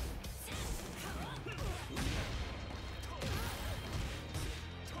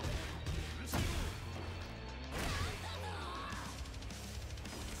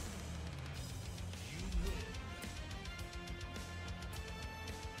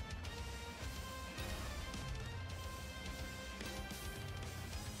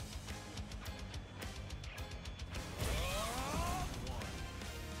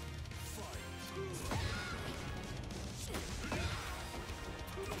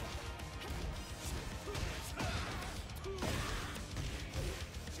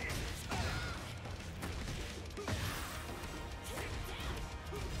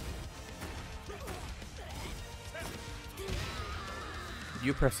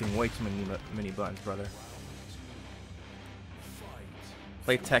 You're pressing way too many buttons, brother.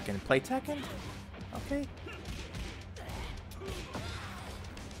 Play Tekken. Play Tekken? Okay.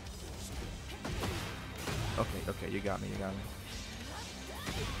 Okay, you got me,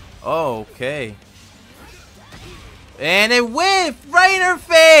 Okay. And it whiffed right in her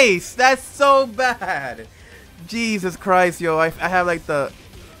face! That's so bad! Jesus Christ, yo, I have like the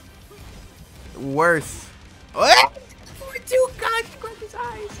worst. Oh, God, scratch his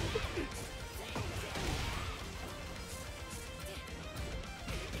eyes.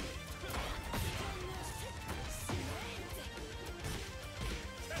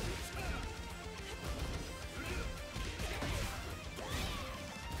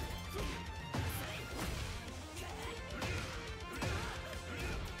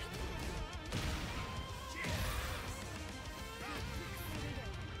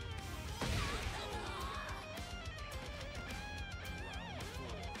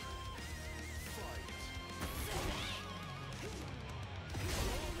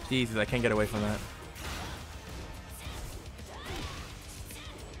 Jesus, I can't get away from that.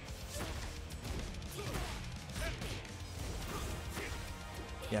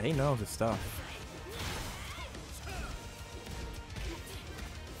 Yeah, he knows his stuff.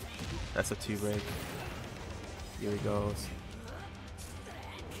 That's a 2 break. Here he goes.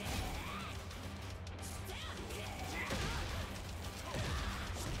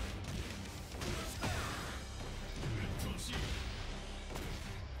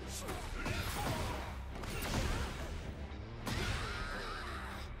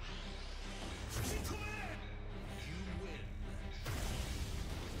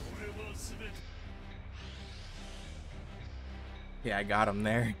 Yeah, I got him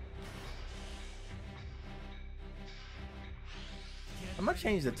there. I'm gonna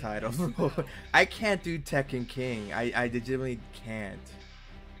change the title. I can't do Tekken King. I legitimately can't.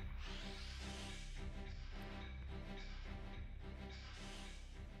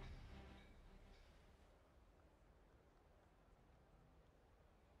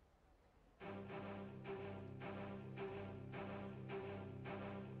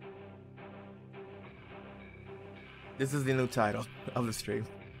 This is the new title of the stream.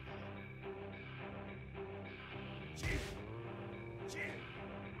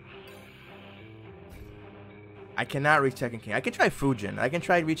 I cannot reach Tekken King. I can try Fujin. I can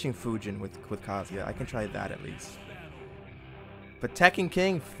try reaching Fujin with Kazuya. I can try that at least. But Tekken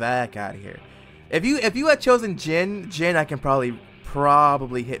King, fuck out of here. If you had chosen Jin, I can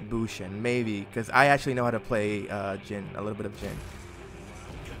probably hit Bushin, maybe, because I actually know how to play Jin, a little bit of Jin.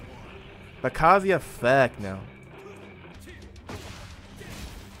 But Kazuya, fuck no.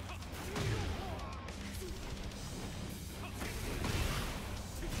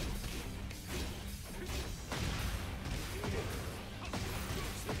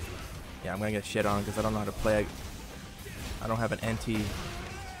 Yeah, I'm gonna get shit on because I don't know how to play. I don't have an NT.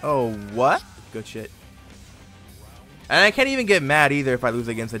 Oh, what? Good shit. And I can't even get mad either if I lose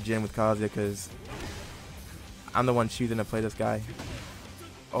against a Jin with Kazuya because I'm the one choosing to play this guy.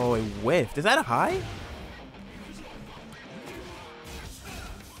 Oh, it whiffed. Is that a high?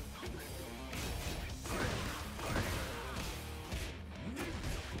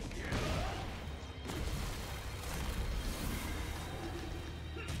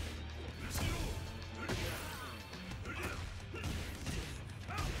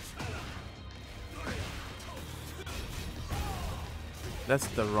 That's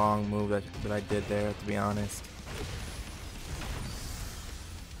the wrong move that I did there, to be honest.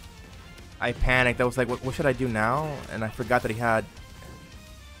 I panicked. I was like, what should I do now? And I forgot that he had...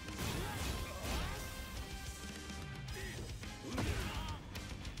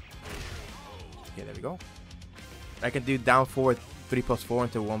 Okay, there we go. I could do down forward 3+4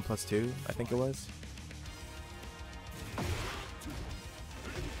 into 1+2, I think it was.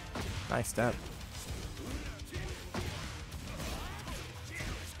 Nice step.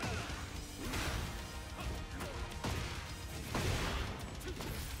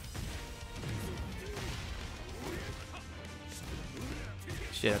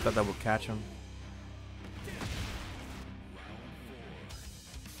 Shit, I thought that would catch him.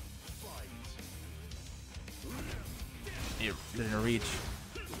 He didn't reach.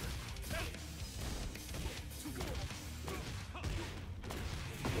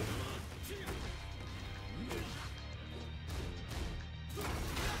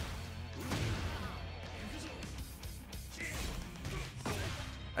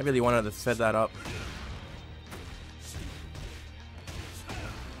 I really wanted to set that up.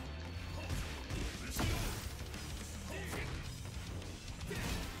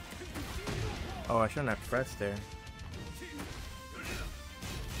 Oh, I shouldn't have pressed there.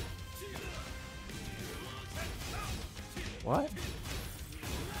 What?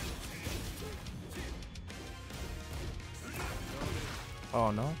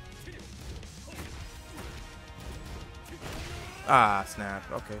 Oh no. Ah,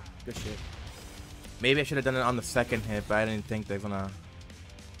 snap. Okay, good shit. Maybe I should have done it on the second hit, but I didn't think they're gonna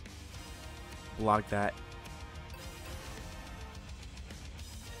block that.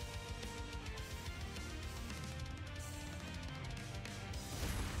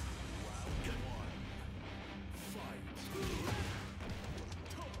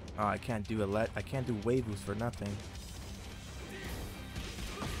 Oh, I can't do I can't do wave boost for nothing.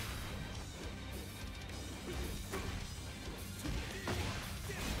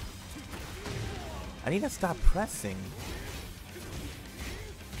 I need to stop pressing.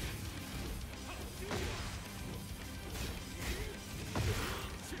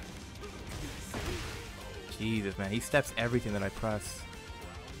 Jesus, man. He steps everything that I press.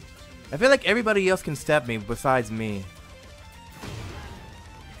 I feel like everybody else can step me besides me.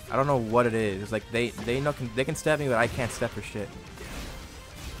 I don't know what it is. It's like they can step me, but I can't step for shit.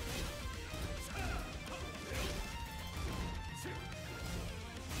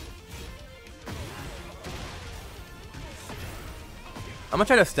 I'm gonna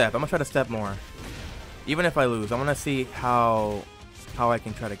try to step. I'm gonna try to step more. Even if I lose, I wanna see how I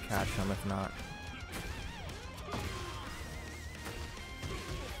can try to catch him if not.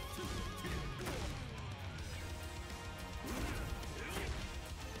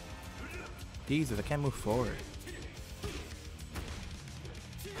 Jesus, I can't move forward.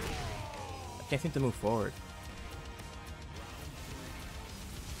 I can't seem to move forward.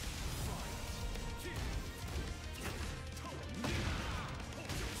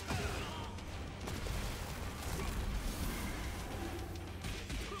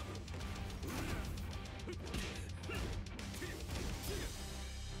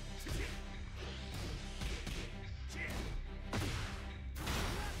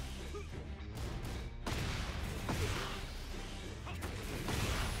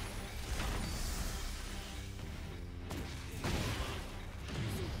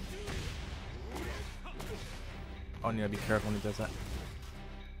 Oh, I need to be careful when he does that.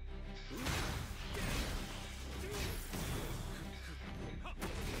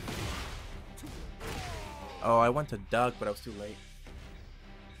 Oh, I went to duck, but I was too late.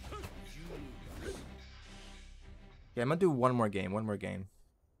 Yeah, I'm gonna do one more game. One more game.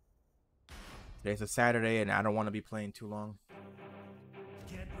 Today's a Saturday, and I don't want to be playing too long.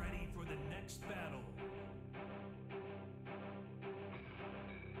 Get ready for the next battle.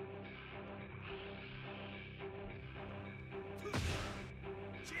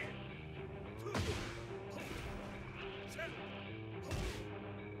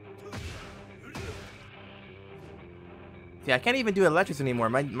 See, I can't even do electrics anymore.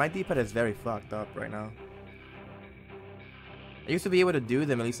 My D-pad is very fucked up right now. I used to be able to do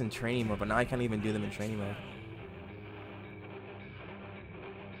them at least in training mode, but now I can't even do them in training mode.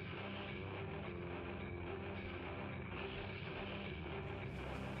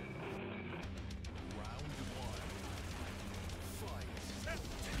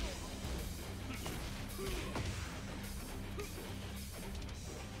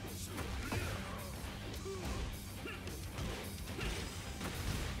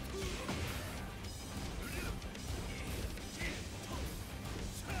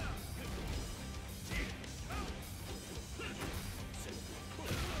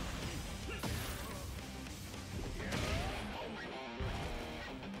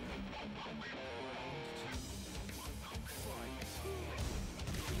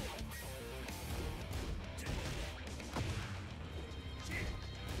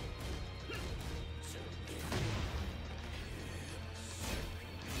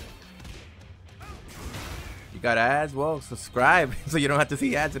 Got ads? Well, subscribe so you don't have to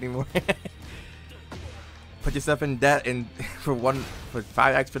see ads anymore. Put yourself in debt for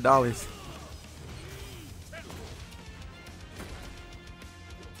 $5 extra.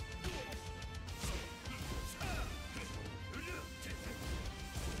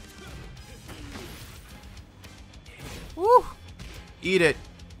 Woo! Eat it.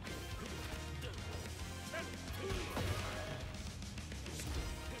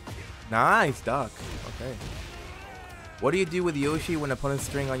 Nice duck. Okay. What do you do with Yoshi when opponent's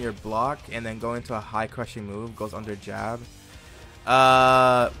string on your block and then go into a high crushing move? Goes under jab.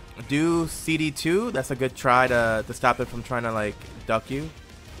 Do CD2. That's a good try to stop it from trying to like duck you.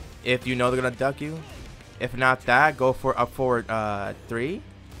 If you know they're gonna duck you. If not that, go for up forward 3.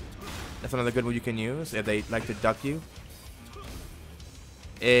 That's another good move you can use if they like to duck you.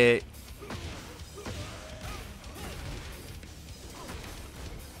 Hey,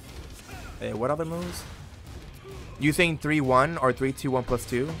 what other moves? Using 3-1 or 3-2-1 plus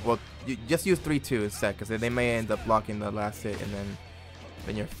 2? Well, you just use 3-2 instead, because they may end up blocking the last hit and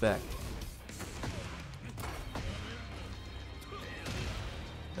then you're fucked.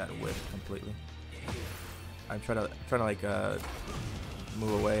 That whiffed completely. I'm trying to like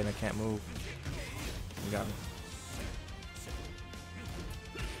move away and I can't move. You got me.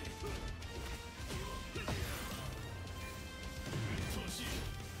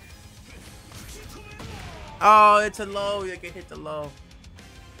 Oh, it's a low. You can hit the low.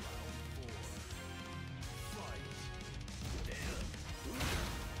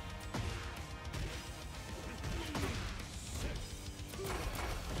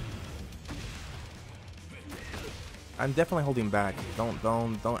 I'm definitely holding back. Don't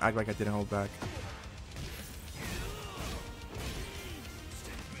act like I didn't hold back.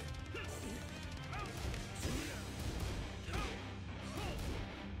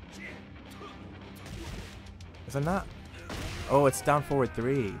 Is it not? Oh, it's down forward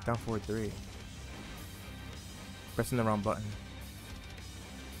 3. Down forward 3. Pressing the wrong button.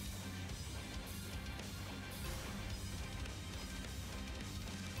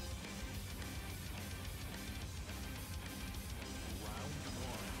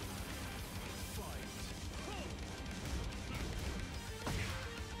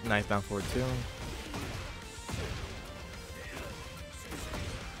 Nice down forward 2.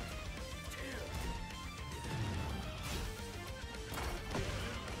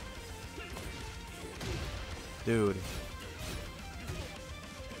 Dude.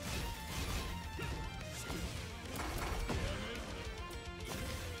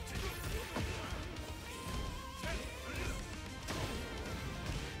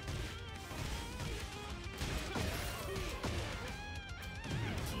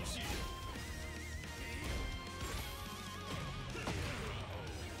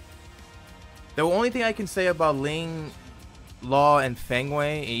 The only thing I can say about Ling, Law, and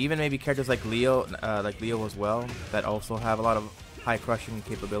Fengwei, even maybe characters like Leo as well, that also have a lot of high crushing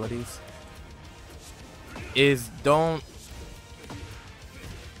capabilities, is don't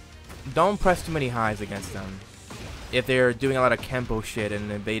press too many highs against them if they're doing a lot of Kempo shit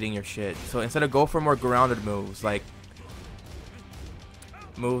and invading your shit. So instead of go for more grounded moves, like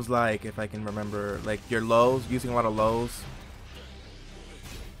if I can remember, like your lows, using a lot of lows.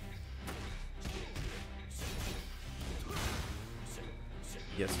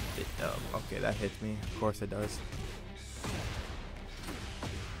 Yes, okay, that hits me. Of course it does.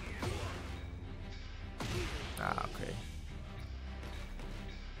 Ah, okay.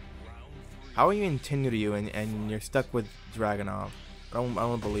 How are you in Tenryu and you're stuck with Dragunov? I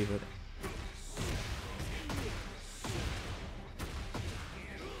don't believe it.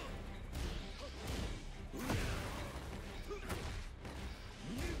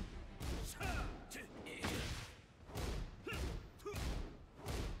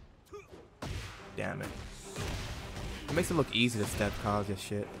 Damn it. It makes it look easy to step Kazuya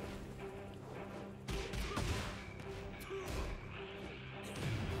shit.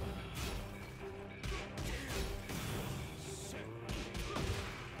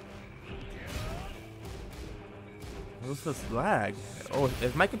 What's this lag? Oh,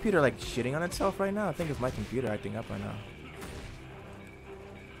 is my computer like shitting on itself right now? I think it's my computer acting up right now.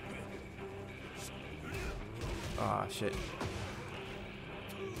 Ah, shit.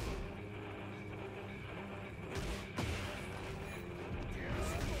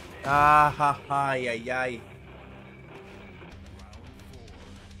 Ah ha ha yay yay.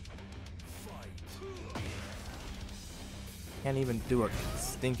 Can't even do a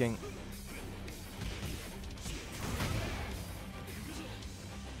stinking.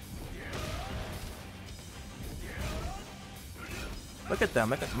 Look at them.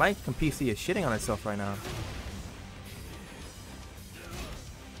 My PC is shitting on itself right now.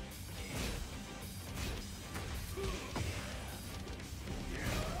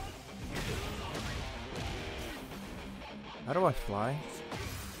 How do I fly?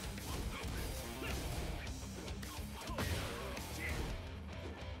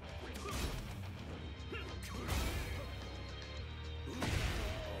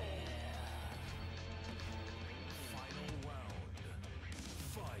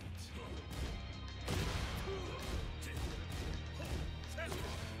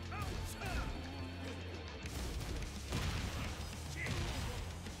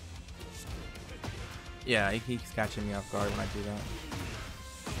 Yeah, he keeps catching me off guard when I do that.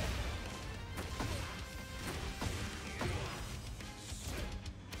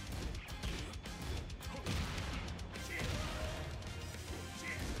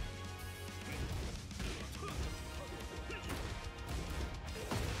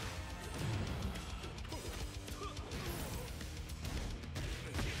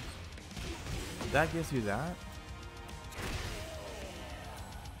 That gives you that?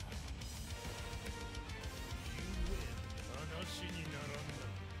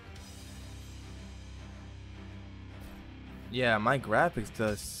 Yeah, my graphics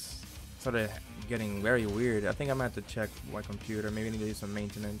just started getting very weird. I think I'm gonna have to check my computer. Maybe I need to do some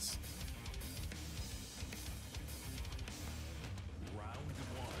maintenance.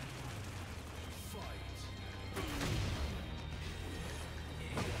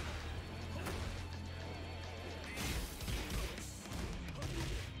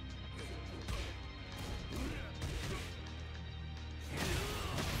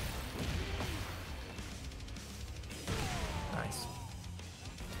 Nice.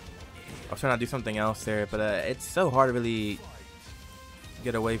 I was trying to do something else there, but it's so hard to really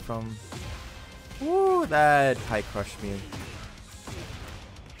get away from. Woo, that high crushed me.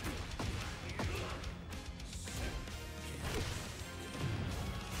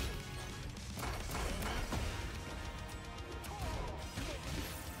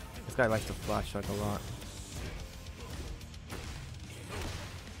 This guy likes to flash like a lot.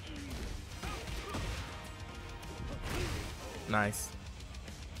 Nice.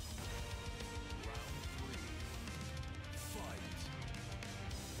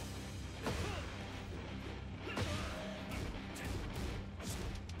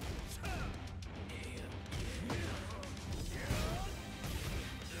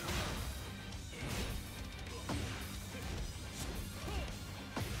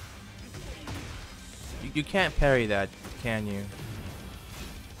 You can't parry that, can you?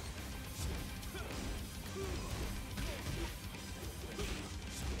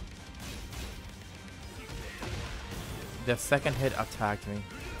 The second hit attacked me.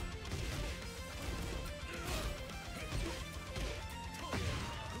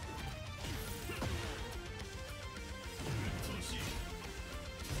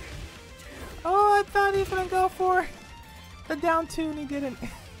 Oh, I thought he was gonna go for the down two and he didn't.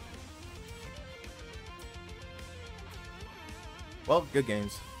 Well, good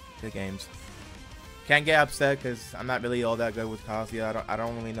games. Good games. Can't get upset because I'm not really all that good with Kazuya. I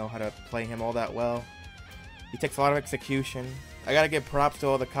don't really know how to play him all that well. He takes a lot of execution. I gotta give props to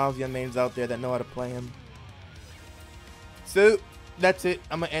all the Kazuya mains out there that know how to play him. So, that's it.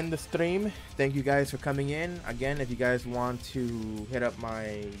 I'm gonna end the stream. Thank you guys for coming in. Again, if you guys want to hit up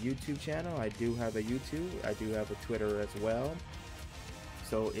my YouTube channel, I do have a YouTube. I do have a Twitter as well.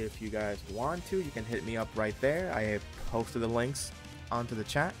 So if you guys want to, you can hit me up right there. I have posted the links onto the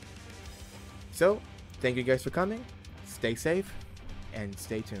chat. So, thank you guys for coming. Stay safe and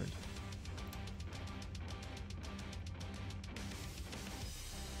stay tuned.